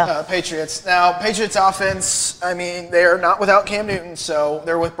Patriots. Now, Patriots offense, I mean, they're not without Cam Newton, so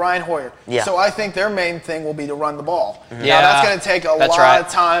they're with Brian Hoyer. Yeah. So I think their main thing will be to run the ball. Now, that's going to take a lot of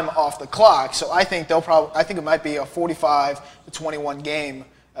time off the clock. So I think it might be a 45-21 game.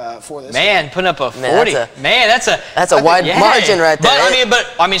 For this putting up a 40. That's a wide margin right there.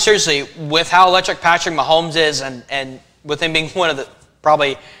 But I mean, seriously, with how electric Patrick Mahomes is, and with him being one of the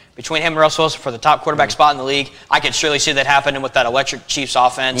probably between him and Russell Wilson for the top quarterback spot in the league, I could surely see that happening with that electric Chiefs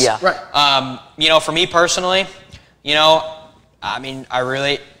offense. Yeah. Right. You know, for me personally, you know, I mean,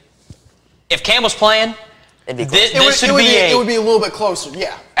 if Cam was playing, it would be a little bit closer.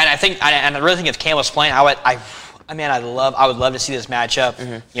 Yeah. And I really think if Cam was playing, I would love to see this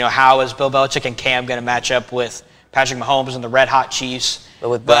matchup. You know, how is Bill Belichick and Cam going to match up with Patrick Mahomes and the red hot Chiefs?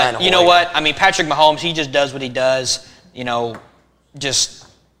 But you know what? I mean, Patrick Mahomes, he just does what he does. You know, just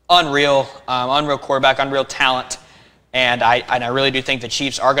unreal quarterback, unreal talent. And I really do think the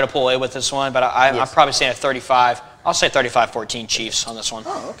Chiefs are going to pull away with this one. But I'm probably saying a 35. I'll say 35-14 Chiefs on this one.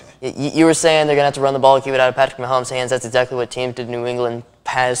 Oh, okay. You were saying they're going to have to run the ball, keep it out of Patrick Mahomes' hands. That's exactly what teams did in New England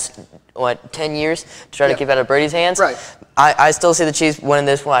past, 10 years to try to keep it out of Brady's hands. Right. I still see the Chiefs winning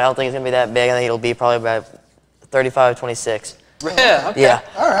this one. I don't think it's going to be that big. I think it'll be probably about 35-26. Yeah. Okay. Yeah.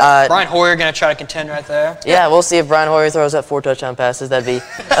 All right. Brian Hoyer going to try to contend right there. Yeah, we'll see if Brian Hoyer throws up 4 touchdown passes. That'd be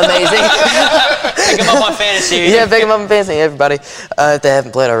amazing. Pick him up on fantasy. Yeah, pick them up in fantasy, everybody, if they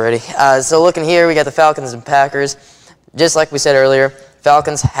haven't played already. So looking here, we got the Falcons and Packers. Just like we said earlier,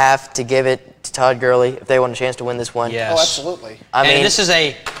 Falcons have to give it to Todd Gurley if they want a chance to win this one. Yes. Oh, absolutely. I mean, and this is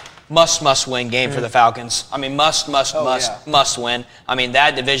a must win game for the Falcons. I mean, must win. I mean,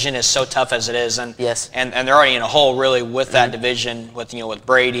 that division is so tough as it is, and Yes. and they're already in a hole really with that division with with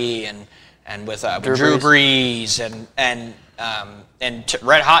Brady and with Drew Brees and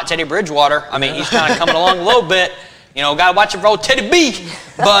red hot Teddy Bridgewater. I mean, he's kind of coming along a little bit. Got to watch it for old Teddy B.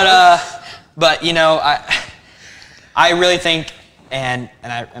 But I really think. And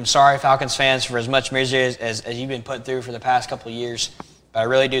I'm sorry, Falcons fans, for as much misery as you've been put through for the past couple of years. But I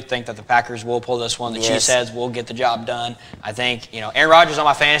really do think that the Packers will pull this one. The Cheeseheads will get the job done. I think, Aaron Rodgers on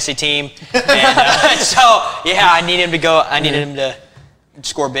my fantasy team. And so, yeah, I need him to go. I need him to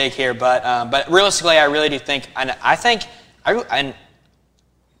score big here. But realistically, I really do think, and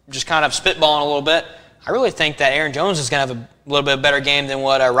just kind of spitballing a little bit, I really think that Aaron Jones is going to have a little bit better game than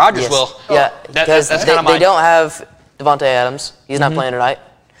what Rodgers will. Yeah, because that's kind of my... They don't have Devontae Adams. He's not playing tonight.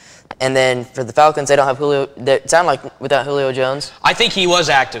 And then for the Falcons, they don't have Julio. It sounded like without Julio Jones. I think he was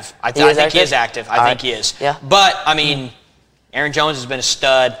active. I think he is active. I think he is. Yeah. But I mean, Aaron Jones has been a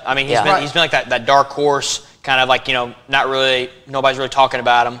stud. I mean, he's been like that dark horse, kind of like not really. Nobody's really talking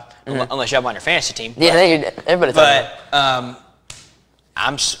about him unless you have him on your fantasy team. Yeah, everybody's talking about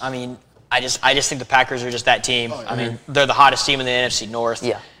him. I just think the Packers are just that team. I mean, they're the hottest team in the NFC North.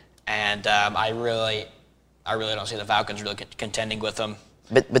 Yeah. And I really don't see the Falcons really contending with them.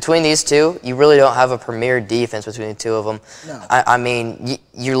 But between these two, you really don't have a premier defense between the two of them. No. I mean,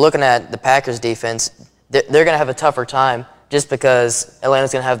 you're looking at the Packers defense. They're going to have a tougher time just because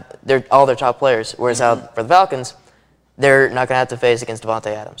Atlanta's going to have all their top players. Whereas out for the Falcons, they're not going to have to face against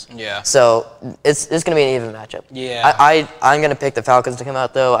Devontae Adams. Yeah. So it's going to be an even matchup. Yeah. I'm going to pick the Falcons to come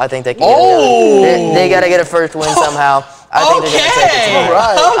out, though. I think they can they got to get a first win somehow. I think they're going to take it tonight.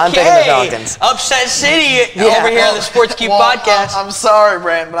 Right. I'm picking the Falcons. Upset City over here on the Sports Cube podcast. I'm sorry,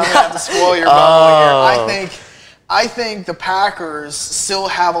 Brandon, but I'm going to have to spoil your bubble here. I think the Packers still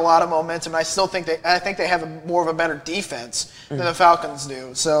have a lot of momentum. I think they have more of a better defense than the Falcons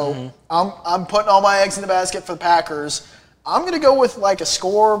do. So I'm putting all my eggs in the basket for the Packers. I'm going to go with like a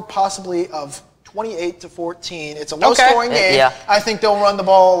score possibly of 28-14. It's a low-scoring game. Yeah. I think they'll run the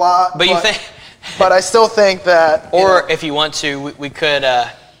ball a lot. But you think... But I still think that... Or if you want to, we could...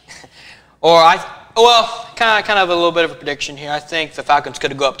 kind of a little bit of a prediction here. I think the Falcons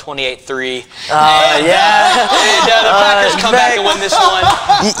could go up 28-3. And the Packers come back and win this one.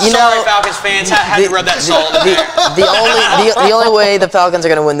 Sorry, Falcons fans, had to rub that salt in there. The only way the Falcons are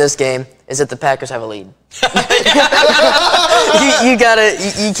going to win this game is if the Packers have a lead. you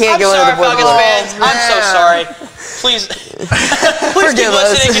can't go into the fourth quarter. I'm sorry, Falcons fans. I'm so sorry. Please forgive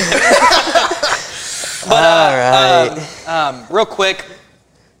us. But all right. Real quick.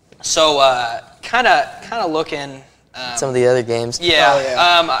 So kind of looking. Some of the other games.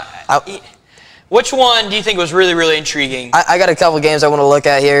 Yeah. Which one do you think was really, really intriguing? I got a couple games I want to look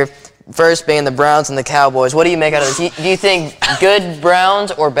at here. First being the Browns and the Cowboys. What do you make out of this? Do you think good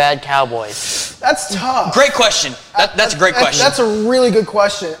Browns or bad Cowboys? That's tough. Great question. That's a great question. That's a really good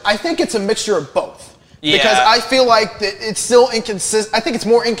question. I think it's a mixture of both. Yeah. Because I feel like it's still inconsistent. I think it's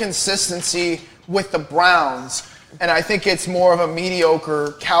more inconsistency with the Browns, and I think it's more of a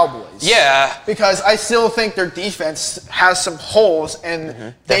mediocre Cowboys. Yeah. Because I still think their defense has some holes,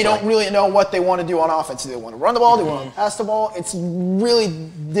 and they don't really know what they want to do on offense. Do they want to run the ball? Do they want to pass the ball? It's really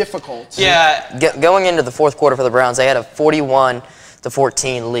difficult. Yeah. Going into the fourth quarter for the Browns, they had a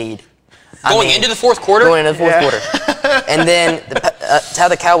 41-14 lead. Going into the fourth quarter? Going into the fourth quarter. And then to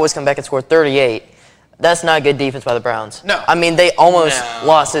have the Cowboys come back and score 38, that's not good defense by the Browns. No. I mean, they almost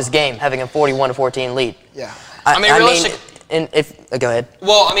lost this game having a 41-14 lead. Yeah. Go ahead.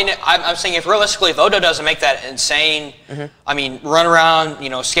 Well, I mean, I'm saying if Odo doesn't make that insane, I mean, run around,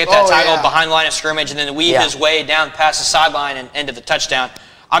 escape that tackle behind the line of scrimmage and then weave his way down past the sideline and into the touchdown.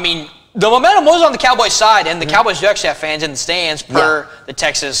 I mean, the momentum was on the Cowboys' side, and the Cowboys do actually have fans in the stands per the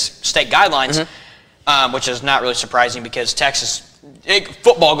Texas state guidelines, which is not really surprising because Texas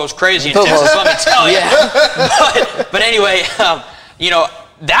football goes crazy in Texas, let me tell you. But anyway,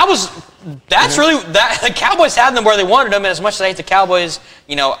 that's really that the Cowboys had them where they wanted them, and as much as I hate the Cowboys,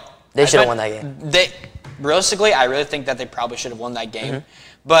 they should have won that game. Realistically, I really think that they probably should have won that game.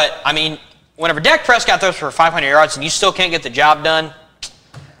 But I mean, whenever Dak Prescott throws for 500 yards and you still can't get the job done,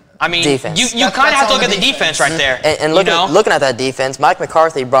 I mean, defense. you kind of have to look at the defense right there. And looking at that defense, Mike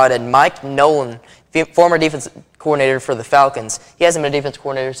McCarthy brought in Mike Nolan, former defense coordinator for the Falcons. He hasn't been a defense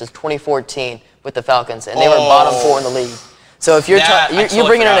coordinator since 2014 with the Falcons, and they were bottom 4 in the league. So if you're you're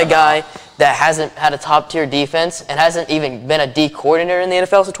bringing in a guy that hasn't had a top-tier defense and hasn't even been a D coordinator in the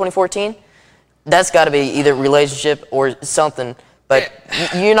NFL since 2014, that's got to be either relationship or something. But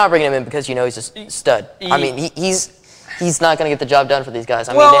you're not bringing him in because you know he's a stud. I mean, he's not going to get the job done for these guys.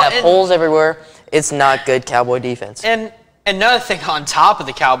 I mean, they have holes everywhere. It's not good Cowboy defense. And another thing on top of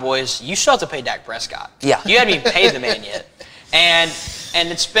the Cowboys, you still have to pay Dak Prescott. Yeah. You haven't even paid the man yet. And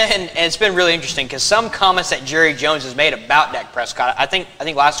it's been really interesting because some comments that Jerry Jones has made about Dak Prescott. I think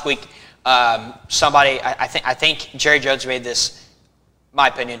last week I think Jerry Jones made this, in my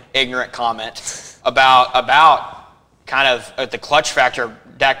opinion, ignorant comment about kind of the clutch factor of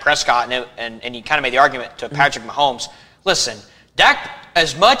Dak Prescott, and he kind of made the argument to Patrick Mahomes. Listen, Dak,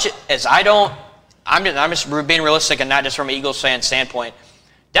 as much as I'm just being realistic and not just from an Eagles fan standpoint.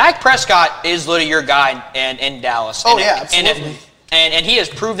 Dak Prescott is literally your guy in Dallas. Oh, yeah, absolutely. And he has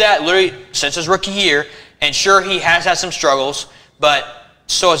proved that literally since his rookie year. And sure, he has had some struggles, but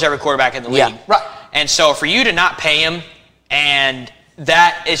so has every quarterback in the league. Yeah. Right. And so for you to not pay him, and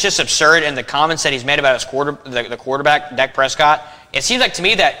that is just absurd. And the comments that he's made about his the quarterback, Dak Prescott, it seems like to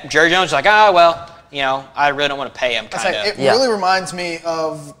me that Jerry Jones is like, I really don't want to pay him. It really reminds me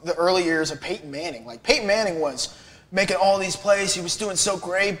of the early years of Peyton Manning. Like Peyton Manning was making all these plays. He was doing so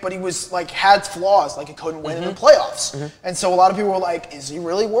great, but he was had flaws, like he couldn't win in the playoffs. And so a lot of people were like, is he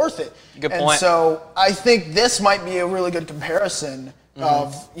really worth it? Good point. And so I think this might be a really good comparison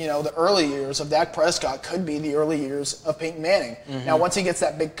of, the early years of Dak Prescott could be the early years of Peyton Manning. Now, once he gets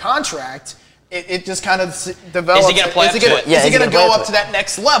that big contract, it just kind of develops. Is he going to play up to it? Is he going to go up to that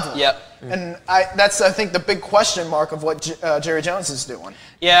next level? Yep. And that's, I think, the big question mark of what Jerry Jones is doing.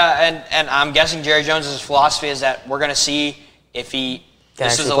 Yeah, and I'm guessing Jerry Jones' philosophy is that we're going to see if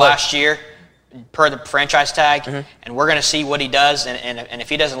this is the play. last year per the franchise tag, and we're going to see what he does. And if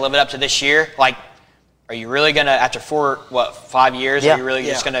he doesn't live it up to this year, are you really going to, after 5 years, are you really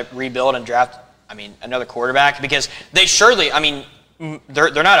just going to rebuild and draft, another quarterback? Because they surely,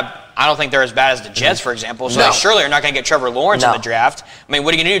 they're not I don't think they're as bad as the Jets, for example. So they surely are not going to get Trevor Lawrence in the draft. What are you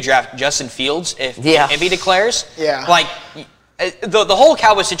going to do? Draft Justin Fields if he declares? Yeah. The whole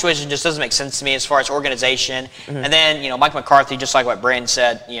Cowboys situation just doesn't make sense to me as far as organization. And then, Mike McCarthy, just like what Brandon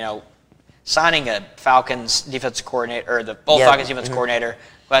said, signing a Falcons defensive coordinator, or the Falcons defensive coordinator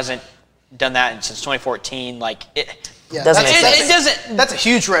who hasn't done that since 2014, that's a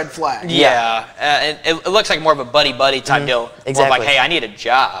huge red flag. Yeah, it looks like more of a buddy type deal. Exactly. More like, hey, I need a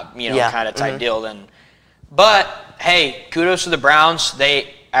job, kind of type deal. But hey, kudos to the Browns.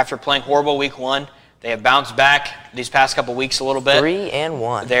 They, after playing horrible week 1, they have bounced back these past couple weeks a little bit.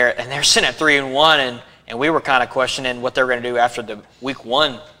 3-1. They're sitting at 3-1, and we were kind of questioning what they were going to do after the week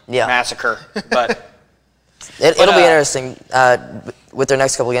 1 massacre. But it'll be interesting with their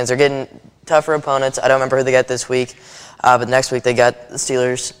next couple games. They're getting tougher opponents. I don't remember who they got this week, but next week they got the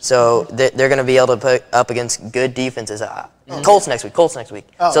Steelers. So they're going to be able to put up against good defenses. Colts next week.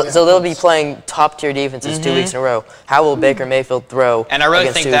 So they'll be playing top-tier defenses 2 weeks in a row. How will Baker Mayfield throw and I really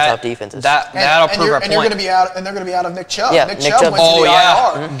against think two top defenses? That'll prove our point. They're going to be out. And they're going to be out of Nick Chubb. Yeah, Nick Chubb went to the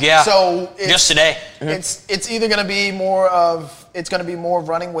IR. Yeah. So just today. It's either going to be more of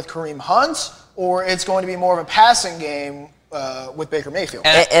running with Kareem Hunt, or it's going to be more of a passing game with Baker Mayfield.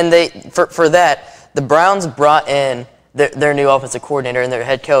 And they for that, the Browns brought in their new offensive coordinator and their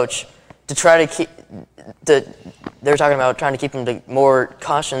head coach to try to keep they're talking about trying to keep him to more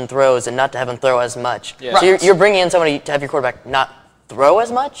caution throws and not to have him throw as much. Yeah. So you're bringing in somebody to have your quarterback not throw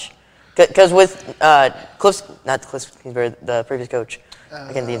as much? Because with Cliff Kingsbury, the previous coach,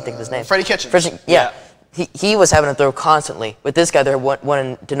 I can't even think of his name. Freddie Kitchens. He was having to throw constantly. With this guy, they're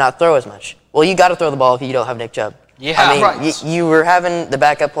wanting to not throw as much. Well, you got to throw the ball if you don't have Nick Chubb. Yeah, you were having the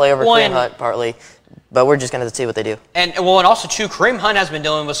backup play over Kareem Hunt partly, but we're just going to see what they do. And also too, Kareem Hunt has been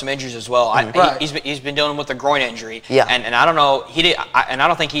dealing with some injuries as well. He's been dealing with a groin injury. Yeah. And I don't know, I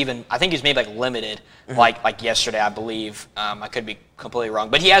don't think I think he's maybe limited, like yesterday, I believe. I could be completely wrong,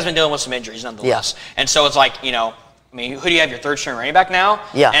 but he has been dealing with some injuries nonetheless. Yeah. And so it's who do you have, your third string running back now?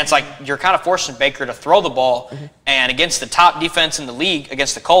 Yeah. And it's you're kind of forcing Baker to throw the ball, and against the top defense in the league,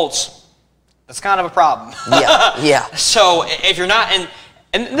 against the Colts, that's kind of a problem. Yeah. So if you're not, and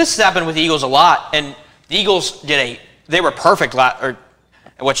this has happened with the Eagles a lot, and the Eagles they were perfect,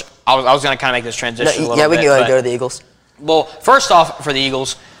 which I was going to kind of make this transition a little bit. Yeah, we can go ahead and go to the Eagles. Well, first off, for the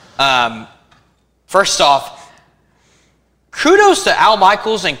Eagles, kudos to Al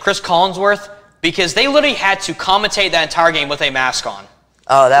Michaels and Chris Collinsworth, because they literally had to commentate that entire game with a mask on.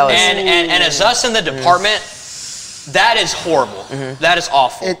 Oh, that was... And as us in the department, that is horrible. That is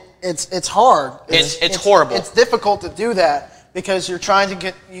awful. it's hard. It's horrible. It's difficult to do that because you're trying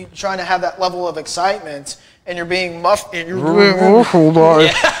to have that level of excitement, and you're being muffled. You're being muffled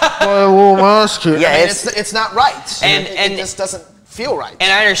by a little mask here. Yeah, it's not right. And it just doesn't feel right.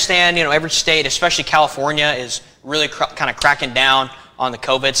 And I understand, every state, especially California, is really kind of cracking down on the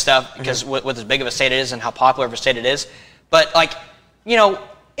COVID stuff because with as big of a state it is and how popular of a state it is. But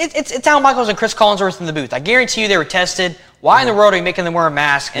it's Al Michaels and Chris Collinsworth in the booth. I guarantee you they were tested. Why in the world are you making them wear a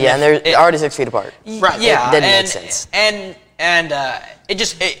mask? And they're already 6 feet apart. Right. Yeah. It didn't make sense.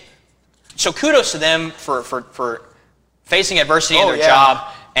 So kudos to them for facing adversity in their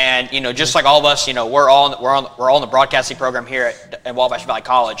job. And just like all of us, we're all in the broadcasting program here at Wabash Valley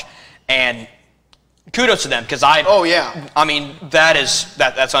College, and kudos to them because I mean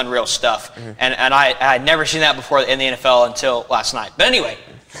that's unreal stuff, and I had never seen that before in the NFL until last night. But anyway,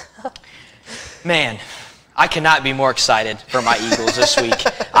 man, I cannot be more excited for my Eagles this week.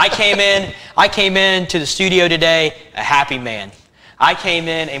 I came in to the studio today a happy man. I came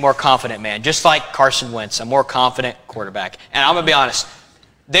in a more confident man, just like Carson Wentz, a more confident quarterback. And I'm gonna be honest.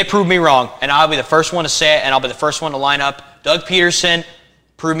 They proved me wrong, and I'll be the first one to say it, and I'll be the first one to line up. Doug Peterson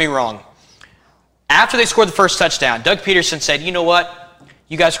proved me wrong. After they scored the first touchdown, Doug Peterson said, you know what?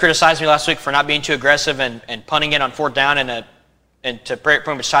 You guys criticized me last week for not being too aggressive and punting it on 4th down and to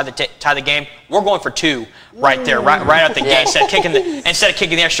pretty much tie the game. We're going for 2 right there, right out the gate, instead of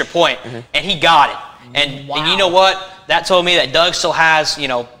kicking the extra point. And he got it. And you know what? That told me that Doug still has,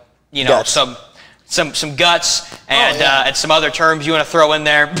 some guts and some other terms you want to throw in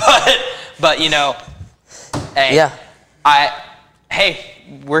there, but hey,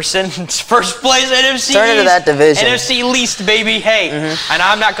 we're sitting first place NFC Turn into that division. NFC least, baby. Hey, and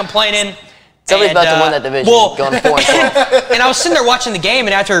I'm not complaining. Somebody's about to win that division. Going 4-12. And I was sitting there watching the game,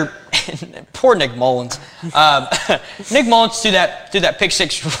 and after poor Nick Mullins, Nick Mullins threw that pick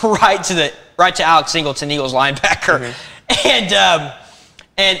six right to Alex Singleton, Eagles linebacker,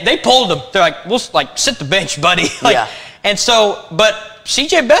 and they pulled him. They're like, we'll sit the bench, buddy. And so, but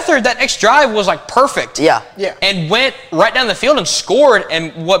C.J. Beathard, that next drive was perfect. Yeah. And went right down the field and scored,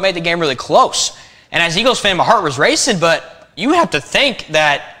 and what made the game really close. And as Eagles fan, my heart was racing, but you have to think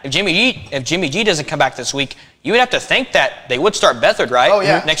that if Jimmy G doesn't come back this week, you would have to think that they would start Beathard, right? Oh,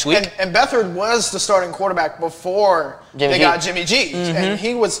 yeah. Next week. And Beathard was the starting quarterback before they got Jimmy G. And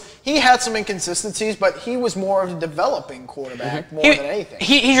he had some inconsistencies, but he was more of a developing quarterback more than anything.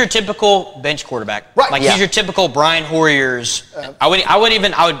 He's your typical bench quarterback. Right. He's your typical Brian Hoyer's. I would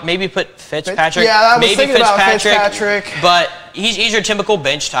maybe put Fitzpatrick. Yeah, I was maybe thinking about Fitzpatrick. But he's your typical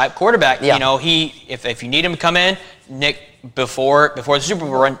bench type quarterback. Yeah. If you need him to come in, before the Super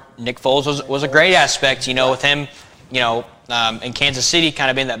Bowl run, Nick Foles was a great aspect, with him, in Kansas City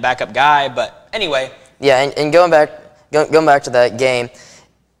kind of being that backup guy. But anyway. Yeah, and going back to that game,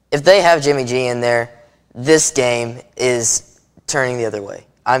 if they have Jimmy G in there, this game is turning the other way.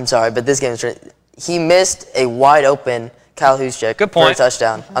 I'm sorry, but this game is he missed a wide open Kyle Juszczyk for a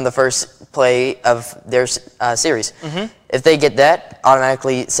touchdown on the first play of their series. If they get that,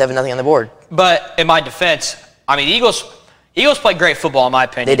 automatically 7-0 on the board. But in my defense, the Eagles played great football, in my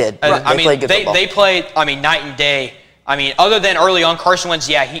opinion. They did. They played good football. They played, night and day. Other than early on, Carson Wentz,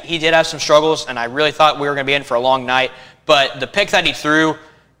 he did have some struggles, and I really thought we were going to be in for a long night. But the pick that he threw,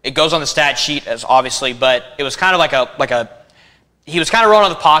 it goes on the stat sheet, as obviously, but it was kind of he was kind of rolling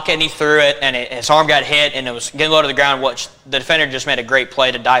on the pocket, and he threw it, and his arm got hit, and it was getting low to the ground, which the defender just made a great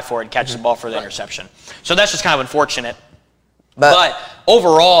play to dive for it and catch the ball for the interception. So that's just kind of unfortunate. But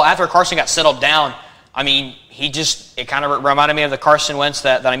overall, after Carson got settled down, it kind of reminded me of the Carson Wentz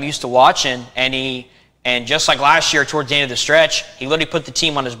that I'm used to watching, and just like last year towards the end of the stretch, he literally put the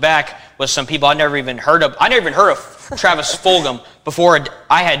team on his back with some people I never even heard of. I never even heard of Travis Fulgham before.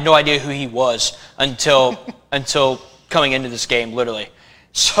 I had no idea who he was until coming into this game, literally.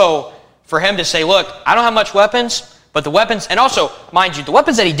 So for him to say, look, I don't have much weapons, but the weapons, and also, mind you, the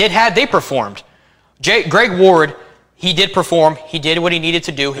weapons that he did have, they performed. Greg Ward, he did perform. He did what he needed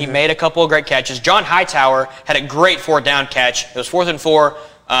to do. He made a couple of great catches. John Hightower had a great 4th down catch. It was 4th and 4.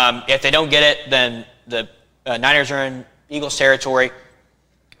 If they don't get it, then the Niners are in Eagles territory.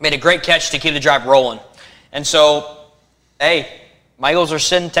 Made a great catch to keep the drive rolling. And so, hey, my Eagles are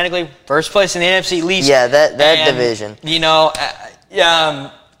sitting technically first place in the NFC East. Yeah, that division. I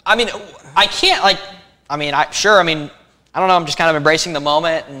can't I don't know. I'm just kind of embracing the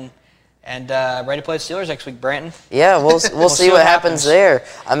moment and ready to play the Steelers next week, Branton. Yeah, we'll see what happens there.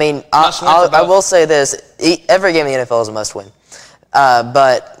 I will say this: every game in the NFL is a must-win.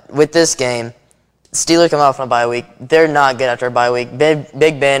 But with this game, Steelers come off on a bye week. They're not good after a bye week.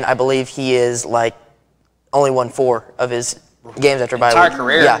 Big Ben, I believe he is only won 4 of his games after a bye Entire week.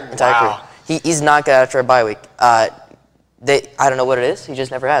 career? Yeah, entire Wow. career. He's not good after a bye week. I don't know what it is. He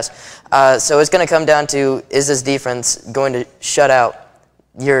just never has. So it's going to come down to, is this defense going to shut out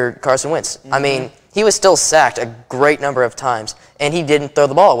your Carson Wentz? I mean, he was still sacked a great number of times, and he didn't throw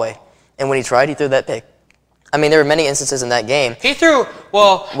the ball away. And when he tried, he threw that pick. I mean, there were many instances in that game. He threw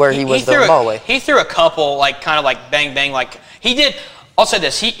where he was throwing the ball away. He threw a couple kind of bang bang he did. I'll say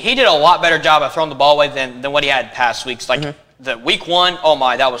this: he did a lot better job of throwing the ball away than what he had past weeks. The week one, oh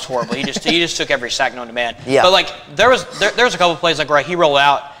my, that was horrible. He just took every sack known to man. Yeah. But there was a couple plays where he rolled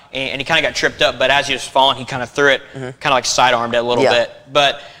out and he kind of got tripped up, but as he was falling, he kind of threw it, kind of sidearmed it a little bit.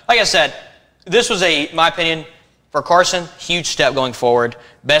 But like I said, this was my opinion, for Carson, huge step going forward.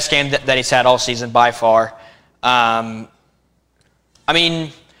 Best game that he's had all season by far. I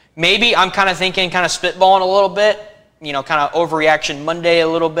mean, maybe I'm kind of thinking, kind of spitballing a little bit, kind of overreaction Monday a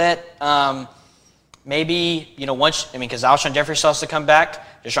little bit. Maybe, because Alshon Jeffrey still has to come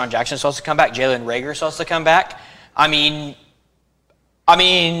back, Deshaun Jackson still has to come back, Jalen Reagor still has to come back. I mean,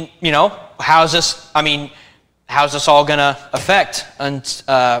 how's this all gonna affect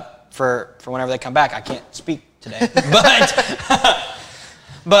for whenever they come back? I can't speak today,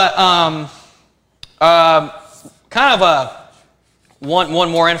 but kind of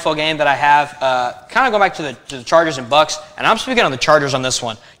one more info game that I have. Kind of going back to the Chargers and Bucks, and I'm speaking on the Chargers on this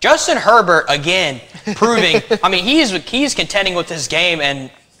one. Justin Herbert again proving. I mean, he's contending with this game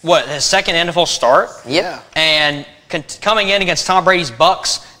and his second NFL start. Yep. And coming in against Tom Brady's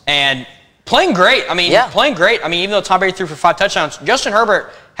Bucks and playing great. I mean, playing great. I mean, even though Tom Brady threw for 5 touchdowns, Justin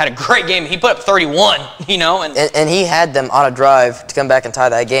Herbert had a great game. He put up 31. And he had them on a drive to come back and tie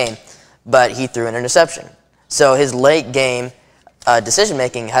that game, but he threw an interception. So his late game decision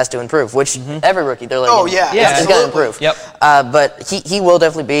making has to improve, which every rookie they're like, it's got to improve. Yep. But he will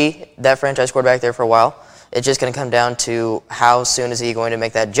definitely be that franchise quarterback there for a while. It's just going to come down to how soon is he going to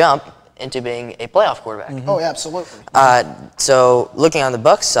make that jump into being a playoff quarterback. Oh, yeah, absolutely. So looking on the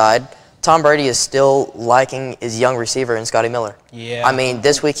Bucs side, Tom Brady is still liking his young receiver in Scotty Miller. Yeah. I mean,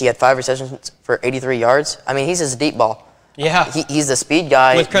 this week he had 5 receptions for 83 yards. I mean, he's his deep ball. Yeah. He's the speed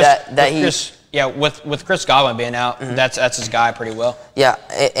guy with Chris Godwin being out, that's his guy pretty well. Yeah,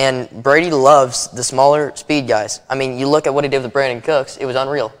 and Brady loves the smaller speed guys. I mean, you look at what he did with Brandon Cooks, it was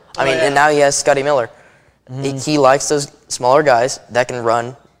unreal. And now he has Scotty Miller. He likes those smaller guys that can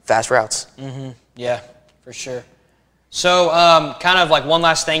run fast routes. Yeah, for sure. So, kind of one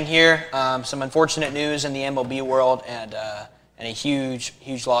last thing here. Some unfortunate news in the MLB world and a huge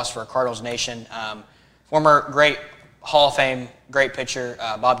loss for Cardinals Nation. Former great Hall of Fame, great pitcher,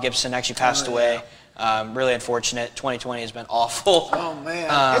 Bob Gibson actually passed away. Really unfortunate. 2020 has been awful. Oh,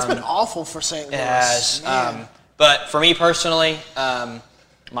 man. It's been awful for St. Louis. It has. But for me personally,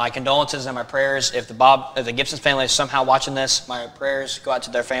 my condolences and my prayers. If the Gibson family is somehow watching this, my prayers go out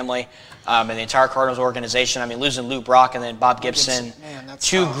to their family and the entire Cardinals organization. I mean, losing Lou Brock and then Bob Gibson, man, that's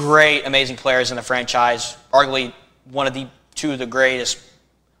two tough. great, amazing players in the franchise, arguably two of the greatest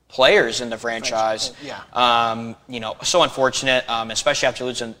players in the franchise. Yeah. So unfortunate, especially after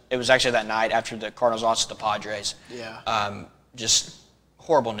losing. It was actually that night after the Cardinals lost to the Padres. Yeah. Just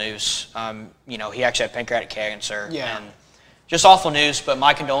horrible news. He actually had pancreatic cancer. Yeah. And just awful news, but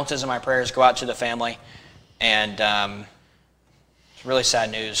my condolences and my prayers go out to the family. And it's really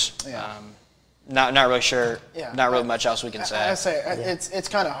sad news. Yeah. Not really sure. Yeah. Not really much else we can say. I say it's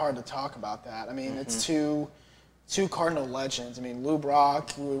kind of hard to talk about that. I mean, it's two Cardinal legends. I mean, Lou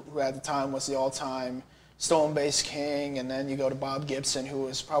Brock, who at the time was the all-time stolen base king, and then you go to Bob Gibson, who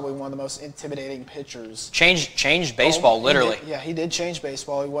was probably one of the most intimidating pitchers. Changed baseball, literally. He did change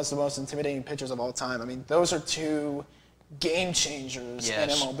baseball. He was the most intimidating pitchers of all time. I mean, those are two game changers in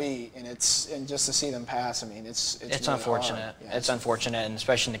MLB, and just to see them pass, I mean, it's really unfortunate. Yeah, it's unfortunate, and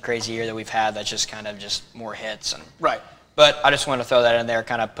especially in the crazy year that we've had, that's just kind of just more hits. Right. But I just want to throw that in there,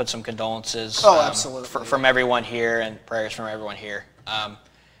 kind of put some condolences absolutely. from everyone here and prayers from everyone here.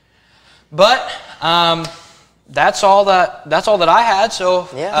 That's all that I had. So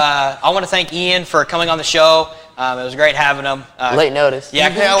I want to thank Ian for coming on the show. It was great having him. Late notice. Yeah,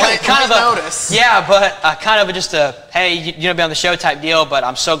 late notice. Yeah, but kind of just a, hey, you know, be on the show type deal. But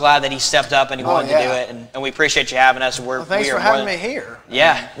I'm so glad that he stepped up and he wanted to do it, and we appreciate you having us. Thanks for having me here.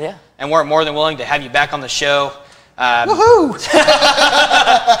 Yeah, Yeah. And we're more than willing to have you back on the show. Woohoo!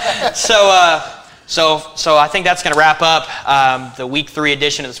 So I think that's going to wrap up the Week 3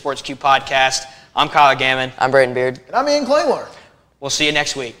 edition of the Sports Q podcast. I'm Kyle Gammon. I'm Braden Beard. And I'm Ian Klingler. We'll see you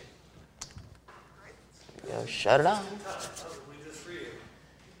next week. Yo, shut it off.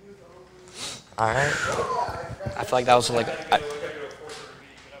 All right. I feel like that was I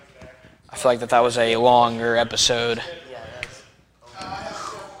feel like that was a longer episode.